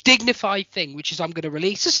do the dignified thing, which is I'm going to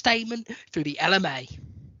release a statement through the LMA.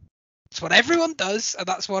 That's what everyone does, and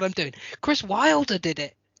that's what I'm doing. Chris Wilder did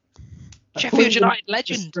it. Sheffield United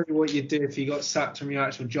legend. That's what you'd do if you got sacked from your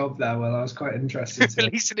actual job there. Well, I was quite interested.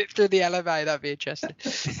 Releasing it through the LMA, that'd be interesting.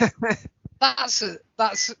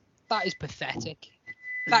 That is pathetic.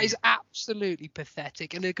 That is absolutely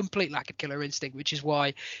pathetic and a complete lack of killer instinct, which is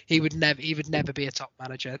why he would never be a top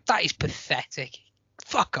manager. That is pathetic.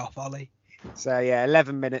 Fuck off, Ollie. So yeah,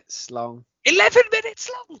 11 minutes long. 11 minutes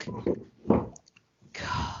long.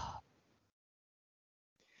 God.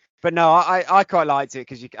 But no, I quite liked it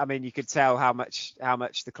because you could tell how much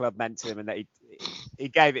the club meant to him, and that he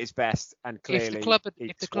gave it his best, and clearly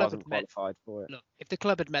he just wasn't qualified for it. Look, if the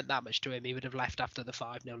club had meant that much to him, he would have left after the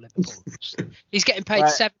 5-0 Liverpool. He's getting paid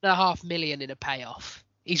Right. £7.5 million in a payoff.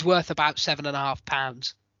 He's worth about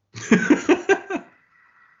 £7.5.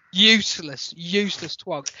 Useless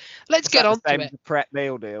twog. Let's get on to it. The prep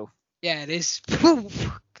meal deal. Yeah, it is.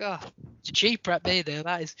 God, it's a cheap prep meal deal,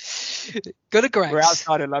 that is. Good at Greg's. We're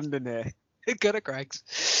outside of London here. Good at Greg's.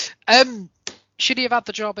 Should he have had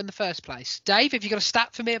the job in the first place? Dave, have you got a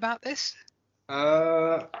stat for me about this?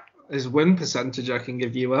 His win percentage I can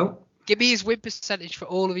give you, Will. Give me his win percentage for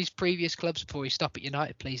all of his previous clubs before we stop at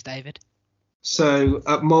United, please, David. So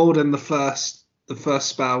at Molden, the first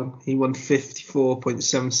spell, he won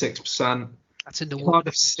 54.76%. That's in the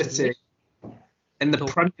Cardiff City. In the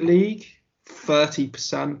Premier League,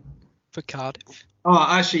 30%. For Cardiff. Oh,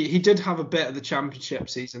 actually, he did have a bit of the Championship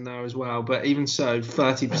season there as well, but even so,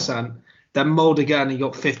 30%. Then Mould again, he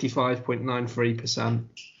got 55.93%.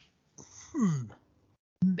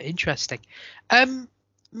 Interesting.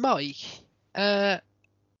 Mike, the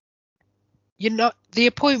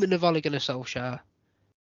appointment of Ole Gunnar Solskjaer,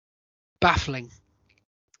 baffling.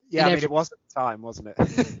 Yeah, it was at the time, wasn't it?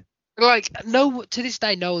 To this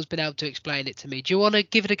day, no one's been able to explain it to me. Do you want to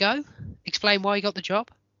give it a go? Explain why he got the job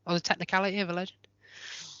on the technicality of a legend?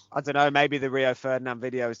 I don't know. Maybe the Rio Ferdinand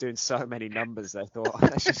video was doing so many numbers. They thought,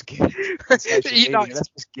 let's just give. Let's just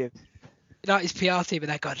give. United's PR team, and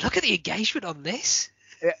they're going, look at the engagement on this.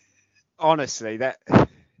 Yeah, honestly,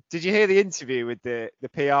 did you hear the interview with the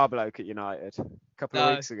PR bloke at United a couple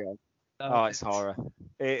of weeks ago? No. Oh, it's horror.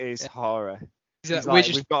 It is horror.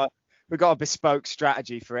 We've got a bespoke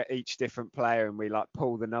strategy for each different player, and we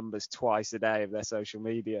pull the numbers twice a day of their social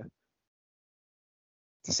media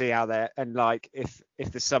to see how they're, and if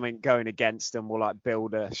there's something going against them, we'll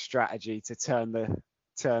build a strategy to turn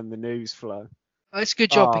the news flow. Oh, it's a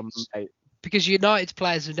good job because United's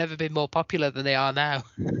players have never been more popular than they are now.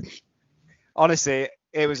 Honestly,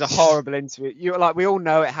 it was a horrible interview. We all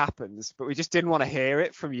know it happens, but we just didn't want to hear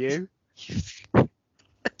it from you.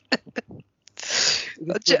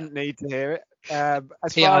 We didn't need to hear it.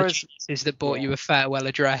 As far as that bought you a farewell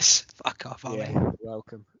address. Fuck off, Ollie. Yeah,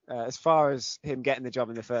 welcome. As far as him getting the job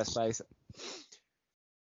in the first place,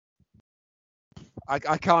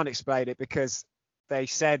 I can't explain it because they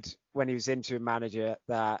said when he was interim manager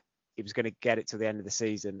that he was going to get it till the end of the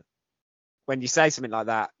season. When you say something like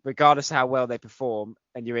that, regardless of how well they perform,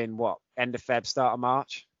 and you're in end of Feb, start of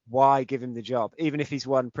March, why give him the job? Even if he's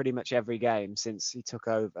won pretty much every game since he took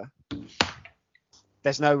over.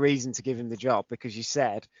 There's no reason to give him the job because you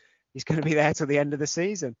said he's going to be there till the end of the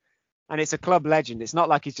season. And it's a club legend. It's not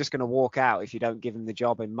like he's just going to walk out if you don't give him the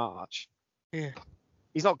job in March. Yeah.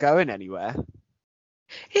 He's not going anywhere.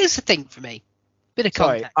 Here's the thing for me. Bit of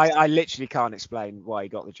context. Sorry, I literally can't explain why he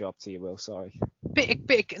got the job to you, Will. Sorry.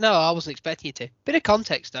 No, I wasn't expecting you to. Bit of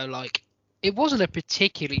context, though. It wasn't a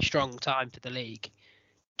particularly strong time for the league.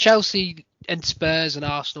 Chelsea and Spurs and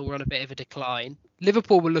Arsenal were on a bit of a decline.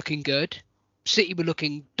 Liverpool were looking good. City were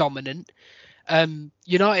looking dominant.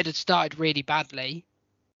 United had started really badly,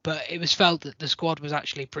 but it was felt that the squad was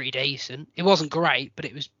actually pretty decent. It wasn't great, but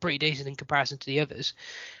it was pretty decent in comparison to the others.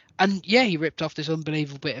 And yeah, he ripped off this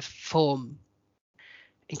unbelievable bit of form,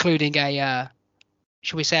 including shall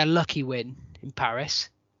we say, a lucky win in Paris.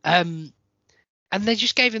 And they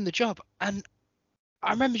just gave him the job. And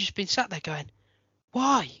I remember just being sat there going,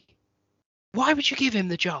 why? Why would you give him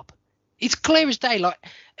the job? It's clear as day.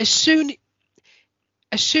 As soon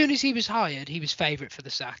as he was hired, he was favourite for the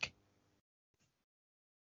sack.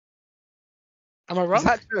 Am I wrong? Is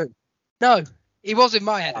that true? No, he was in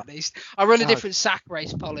my head at least. I run a different sack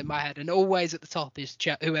race poll in my head, and always at the top is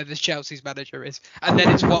whoever Chelsea's manager is, and then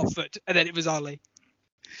it's Watford, and then it was Ollie.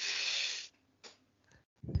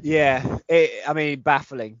 Yeah,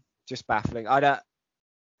 baffling, just baffling.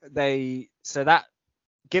 So that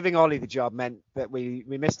giving Ollie the job meant that we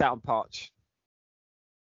missed out on Poch,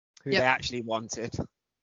 who they actually wanted.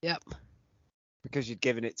 Yep. Because you'd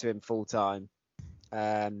given it to him full time.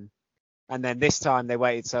 And then this time they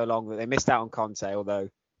waited so long that they missed out on Conte, although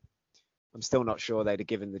I'm still not sure they'd have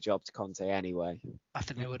given the job to Conte anyway. I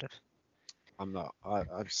think they would have. I'm not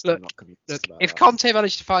convinced. Look, if Conte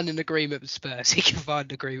managed to find an agreement with Spurs, he can find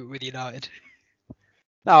an agreement with United.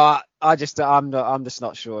 No, I'm just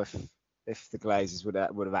not sure if the Glazers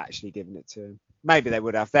would have actually given it to him. Maybe they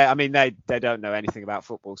would have. They don't know anything about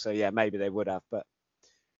football, so yeah, maybe they would have. But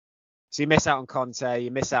so you miss out on Conte,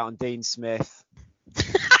 you miss out on Dean Smith.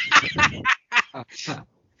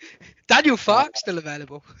 Daniel Farke's still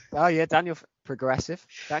available. Oh yeah, Daniel Progressive.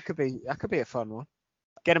 That could be a fun one.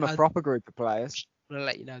 Get him a proper group of players. I'm gonna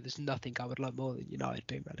let you know, there's nothing I would like more than United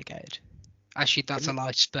being relegated. Actually, that's a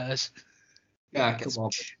lie. Spurs. Yeah, come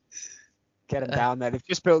on. Get them down there. They've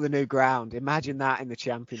just built the new ground. Imagine that in the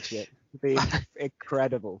Championship. It'd be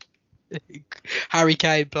incredible. Harry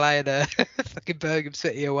Kane playing a fucking Birmingham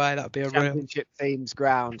City away. That'd be a real Championship teams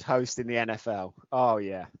ground hosting the NFL. Oh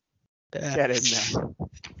yeah. Get in there.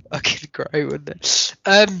 Fucking great, wouldn't it?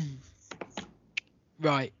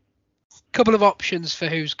 Right. Couple of options for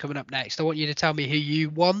who's coming up next. I want you to tell me who you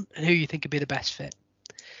want and who you think would be the best fit.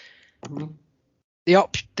 Mhm. The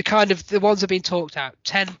ones that have been talked about.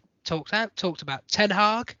 Ten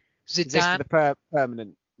Hag, Is this Zidane, for the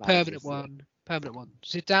permanent managers? permanent one.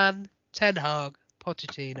 Zidane, Ten Hag,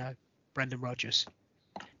 Pochettino, Brendan Rodgers.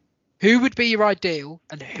 Who would be your ideal,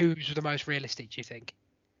 and who's the most realistic? Do you think?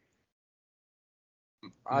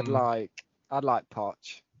 I'd like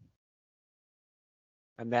Poch.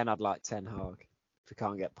 And then I'd like Ten Hag if we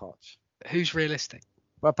can't get Poch. Who's realistic?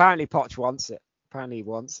 Well, apparently Poch wants it. Apparently he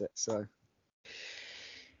wants it. So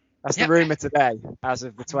that's the rumour today, as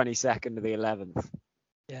of the 22nd of the 11th.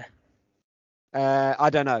 Yeah.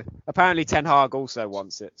 I don't know. Apparently Ten Hag also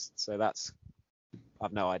wants it. So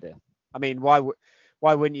I've no idea. I mean, why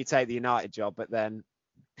wouldn't you take the United job? But then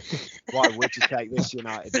why would you take this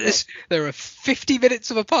United job? There are 50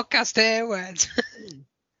 minutes of a podcast here where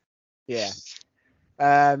Yeah.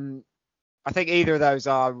 I think either of those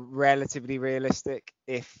are relatively realistic.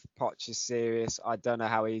 If Poch is serious, I don't know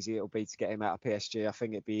how easy it'll be to get him out of PSG. I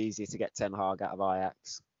think it'd be easier to get Ten Hag out of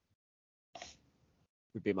Ajax.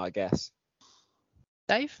 Would be my guess.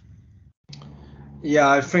 Dave? Yeah,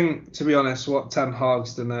 I think, to be honest, what Ten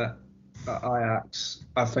Hag's done at Ajax,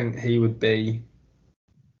 I think he would be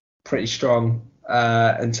pretty strong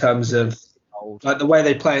in terms of like the way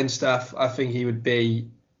they play and stuff. I think he would be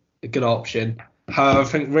a good option. However, I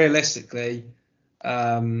think realistically,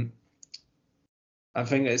 I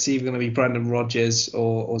think it's either going to be Brendan Rodgers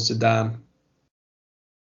or Zidane.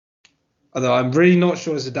 Although I'm really not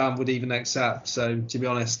sure Zidane would even accept. So, to be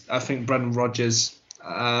honest, I think Brendan Rodgers,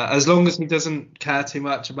 as long as he doesn't care too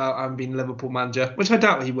much about being Liverpool manager, which I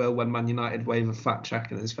doubt he will when Man United wave a fat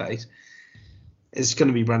check in his face, it's going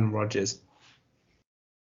to be Brendan Rodgers.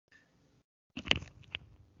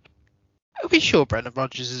 I'll be sure Brendan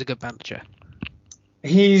Rodgers is a good manager.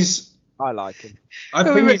 I like him. I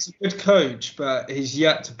think he's a good coach, but he's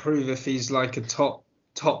yet to prove if he's like a top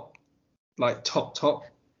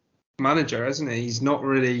manager, isn't he? He's not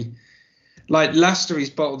really like Leicester. He's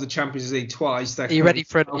bottled the Champions League twice. Are you ready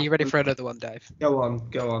for another one, Dave? Go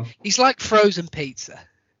on. He's like frozen pizza.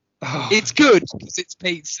 Oh. It's good because it's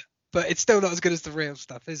pizza, but it's still not as good as the real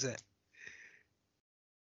stuff, is it?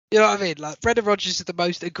 You know what I mean? Like Brendan Rodgers is the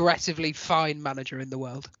most aggressively fine manager in the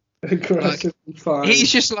world. Aggressively fine. He'll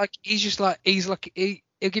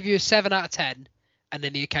give you a 7 out of 10, and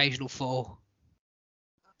then the occasional 4.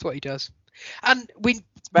 That's what he does. And we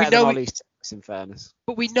know in fairness,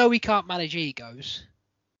 but we know he can't manage egos.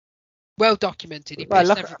 Well documented.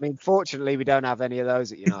 Fortunately, we don't have any of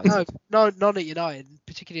those at United. No, none at United,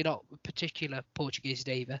 particularly not particular Portuguese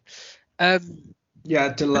diva.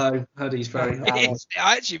 Yeah, Dalot. Heard he's very hard.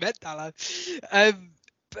 I actually meant Dalot.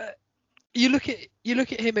 But you look at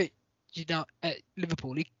him at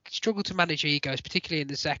Liverpool. He struggled to manage egos, particularly in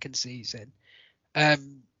the second season.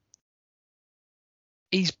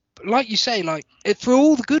 He's like you say, like for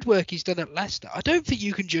all the good work he's done at Leicester, I don't think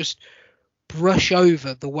you can just brush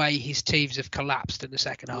over the way his teams have collapsed in the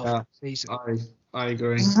second half of the season. I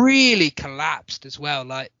agree. Really collapsed as well.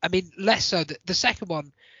 Like, I mean, less so. The second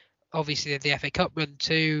one, obviously, the FA Cup run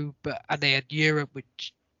too, and they had Europe,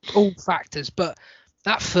 which all factors. But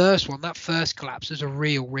that first collapse was a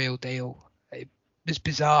real deal. It was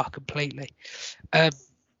bizarre completely.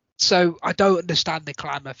 So I don't understand the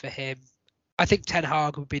clamour for him. I think Ten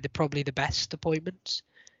Hag would be probably the best appointment.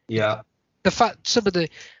 Yeah. The fact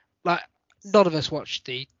none of us watched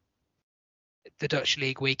the Dutch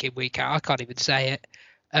league week in, week out. I can't even say it.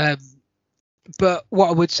 But what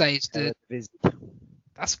I would say is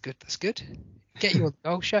that's good. Get you on the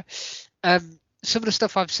goal show. Some of the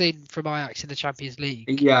stuff I've seen from Ajax in the Champions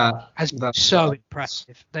League has been so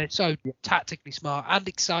impressive. They're so tactically smart and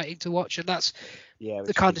exciting to watch, and that's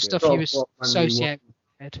the kind of stuff you associate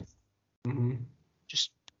with. Mm-hmm.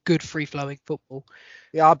 Just good free-flowing football.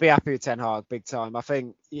 Yeah, I'd be happy with Ten Hag big time. I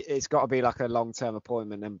think it's got to be like a long-term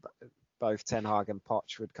appointment, and both Ten Hag and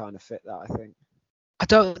Poch would kind of fit that, I think. I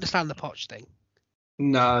don't understand the Poch thing.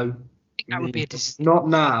 No. That would be not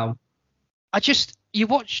now. do you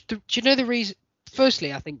know the reason?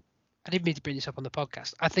 Firstly, I think, I didn't mean to bring this up on the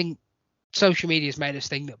podcast. I think social media's made us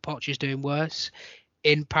think that Poch is doing worse.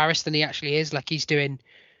 in Paris than he actually is. Like, he's doing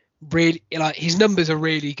really, like, his numbers are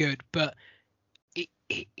really good, but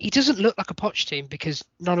he doesn't look like a Poch team because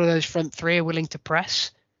none of those front three are willing to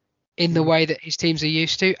press in the way that his teams are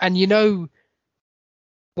used to. And you know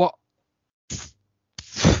what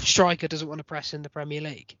striker doesn't want to press in the Premier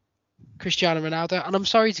League? Cristiano Ronaldo. And I'm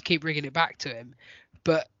sorry to keep bringing it back to him,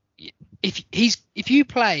 but if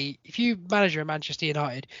you manage a Manchester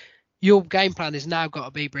United, your game plan has now got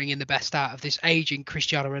to be bringing the best out of this aging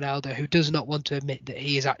Cristiano Ronaldo, who does not want to admit that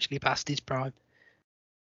he is actually past his prime.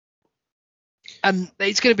 And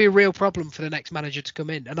it's going to be a real problem for the next manager to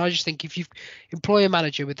come in. And I just think if you employ a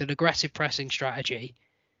manager with an aggressive pressing strategy,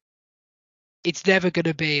 it's never going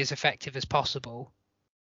to be as effective as possible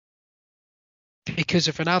because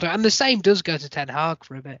of Ronaldo. And the same does go to Ten Hag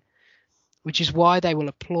for a bit, which is why they will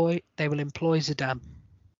employ Zidane.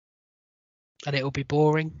 And it will be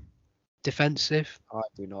boring, defensive. I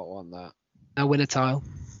do not want that. They'll win a title.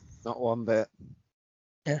 Not one bit.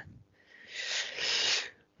 Yeah.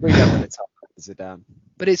 We don't win a title, Zidane.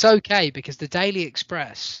 But it's okay because the Daily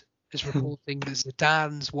Express is reporting that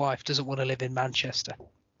Zidane's wife doesn't want to live in Manchester.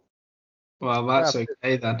 Well, that's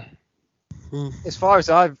okay then. As far as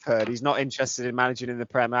I've heard, he's not interested in managing in the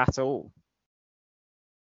Prem at all.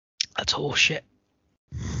 That's horseshit.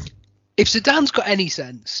 If Zidane's got any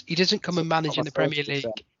sense, he doesn't come and manage in the Premier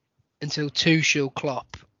League until Tuchel,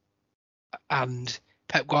 Klopp, and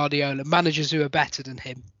Pep Guardiola, managers who are better than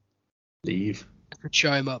him. Leave. Could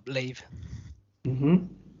show him up, leave. Mm-hmm.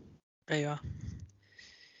 There you are.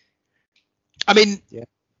 I mean, yeah.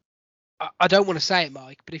 I don't want to say it,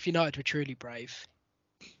 Mike, but if United were truly brave,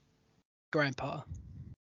 Graham Potter.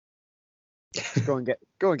 Just go and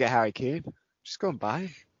get Harry Kane. Just go and buy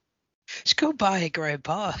him. Just go buy Graham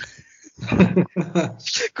Potter.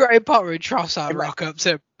 Graham Potter and Trossard rock up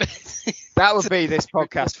to. That would be this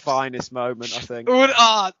podcast's finest moment, I think.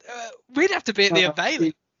 We'd have to be at the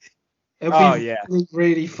unveiling. It'll be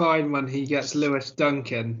really fine when he gets Lewis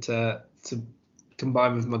Duncan to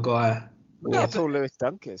combine with Maguire. Yeah, tall Lewis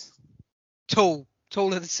Dunk is. Taller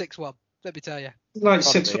than 6'1", let me tell you. Like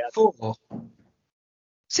 6'4".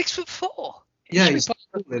 6'4". Yeah, he's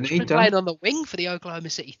playing on the wing for the Oklahoma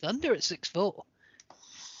City Thunder at 6'4".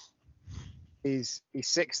 He's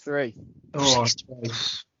 6'3". Oh,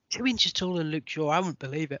 2 inches taller than Luke Shaw. I wouldn't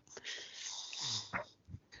believe it.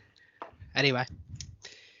 Anyway,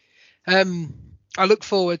 I look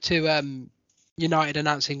forward to United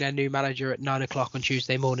announcing their new manager at 9:00 on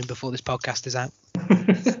Tuesday morning before this podcast is out.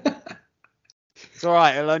 It's all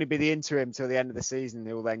right. It'll only be the interim till the end of the season.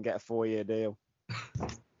 He'll then get a 4-year deal.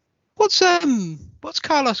 What's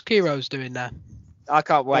Carlos Queiroz doing now? I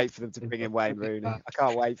can't wait for them to bring in Wayne Rooney. I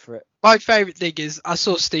can't wait for it. My favourite thing is I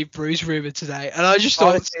saw Steve Bruce rumoured today, and I just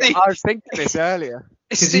thought I was thinking this earlier.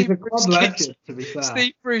 Steve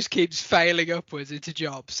Bruce keeps failing upwards into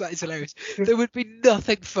jobs. That is hilarious. There would be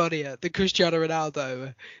nothing funnier than Cristiano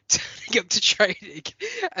Ronaldo turning up to training,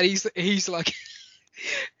 and he's like.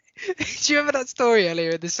 Do you remember that story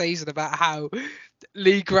earlier in the season about how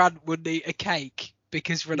Lee Grant wouldn't eat a cake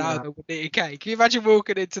because Ronaldo wouldn't eat a cake? Can you imagine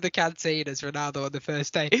walking into the canteen as Ronaldo on the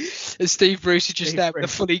first day and Steve Bruce is just there with a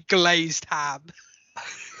fully glazed ham?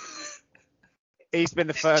 He's been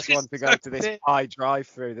the first one to go to this pie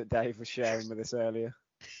drive-through that Dave was sharing with us earlier.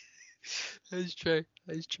 That's true.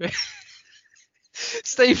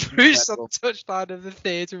 Steve Bruce on the touchline of the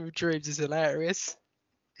Theatre of Dreams is hilarious.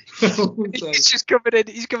 He's just coming in.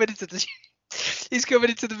 He's coming into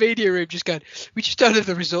the media room, just going, "We just don't have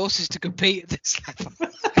the resources to compete at this level."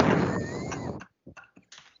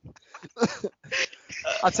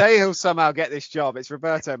 I'll tell you who'll somehow get this job. It's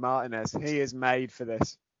Roberto Martinez. He is made for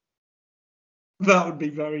this. That would be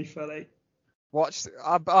very funny. Watch.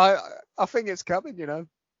 I think it's coming. You know.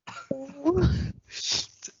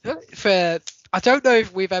 I don't know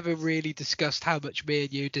if we've ever really discussed how much me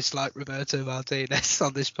and you dislike Roberto Martinez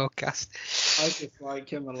on this podcast. I dislike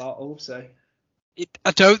him a lot also.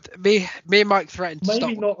 Me and Mike threatened to stop.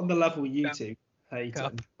 Maybe not on the level you two hate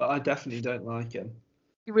him, but I definitely don't like him.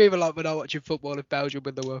 We even like when I'm watching football if Belgium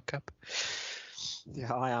win the World Cup.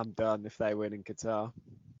 Yeah, I am done if they win in Qatar.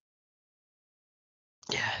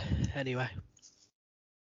 Yeah, anyway.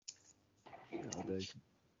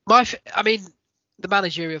 I mean, the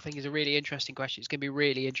managerial thing is a really interesting question. It's going to be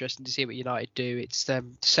really interesting to see what United do. It's the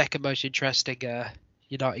second most interesting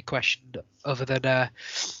United question other than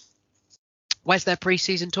where's their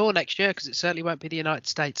pre-season tour next year, because it certainly won't be the United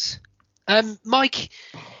States. Mike,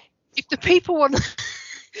 if the people want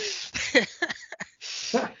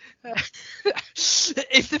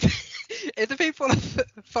if the people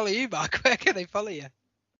follow you, Mark, where can they follow you?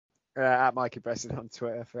 At Mikey Preston on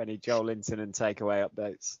Twitter for any Joel Linton and takeaway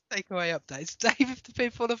updates. Takeaway updates. Dave, if the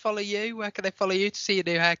people want to follow you, where can they follow you to see your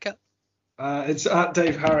new haircut? It's at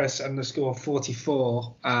Dave Harris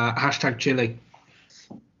 _44. Hashtag chili.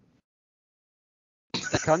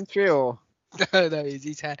 The country or? No, it's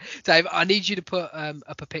his hair. Dave, I need you to put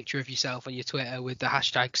up a picture of yourself on your Twitter with the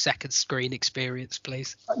hashtag second screen experience,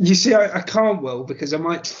 please. You see, I can't, Will, because I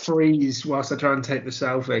might freeze whilst I try and take the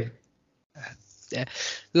selfie. Yeah.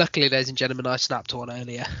 Luckily, ladies and gentlemen, I snapped one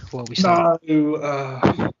earlier while we started.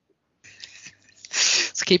 No.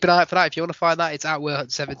 So keep an eye out for that. If you want to find that, it's at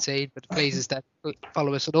WillHunt17. But please instead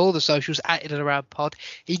follow us on all the socials at In and Around Pod,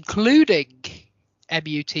 including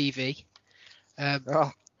MUTV.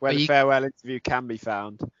 Where the farewell interview can be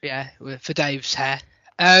found. Yeah, for Dave's hair.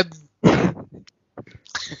 Mike,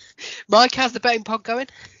 how's the betting pod going?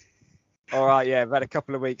 All right, yeah, I've had a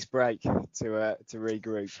couple of weeks break to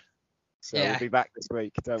regroup. So Yeah. we'll be back this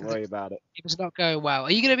week. Don't worry about it. It was not going well.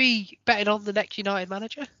 Are you going to be betting on the next United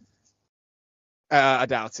manager? I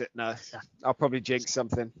doubt it, no. I'll probably jinx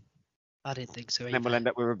something. I didn't think so either. And then we'll end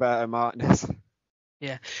up with Roberto Martinez.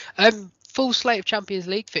 Yeah. Full slate of Champions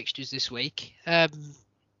League fixtures this week.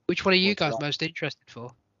 Which one are you guys most interested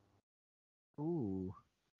for? Ooh.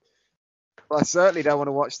 Well, I certainly don't want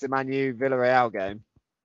to watch the Man U Villarreal game.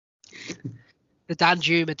 The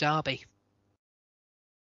Danjuma derby.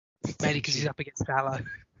 Mainly because he's up against Salah.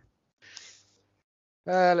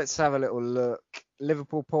 Let's have a little look.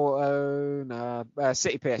 Liverpool Porto. No.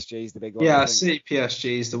 City PSG is the big one. Yeah, City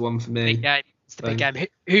PSG is the one for me. Big game. It's the big game.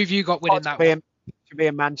 Who have you got winning that one? Should be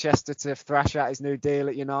in Manchester to thrash out his new deal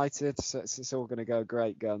at United. So it's all going to go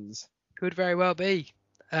great guns. Could very well be.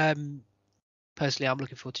 Personally, I'm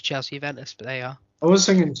looking forward to Chelsea Juventus, but they are. I was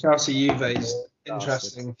thinking Chelsea Juve is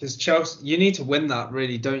interesting because Chelsea, you need to win that,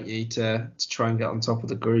 really, don't you, to try and get on top of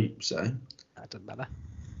the group? So That doesn't matter.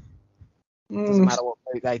 Doesn't matter what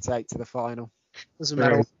route they take to the final. Doesn't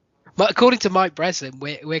matter. But according to Mike Breslin,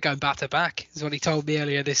 we're going back to back. Is what he told me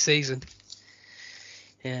earlier this season.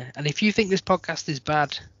 Yeah, and if you think this podcast is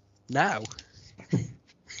bad now,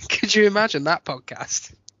 could you imagine that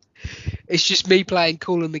podcast? It's just me playing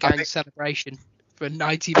Kool and the Gang Celebration for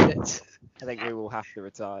 90 minutes. I think we will have to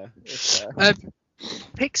retire.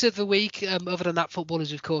 Picks of the week, other than that, football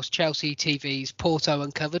is, of course, Chelsea TV's Porto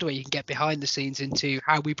Uncovered, where you can get behind the scenes into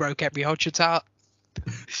how we broke every Hodgson tart.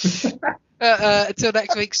 Until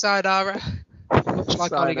next week, sayonara. Much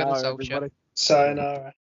like Ole Gunnar Solskjaer.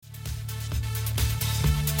 Sayonara.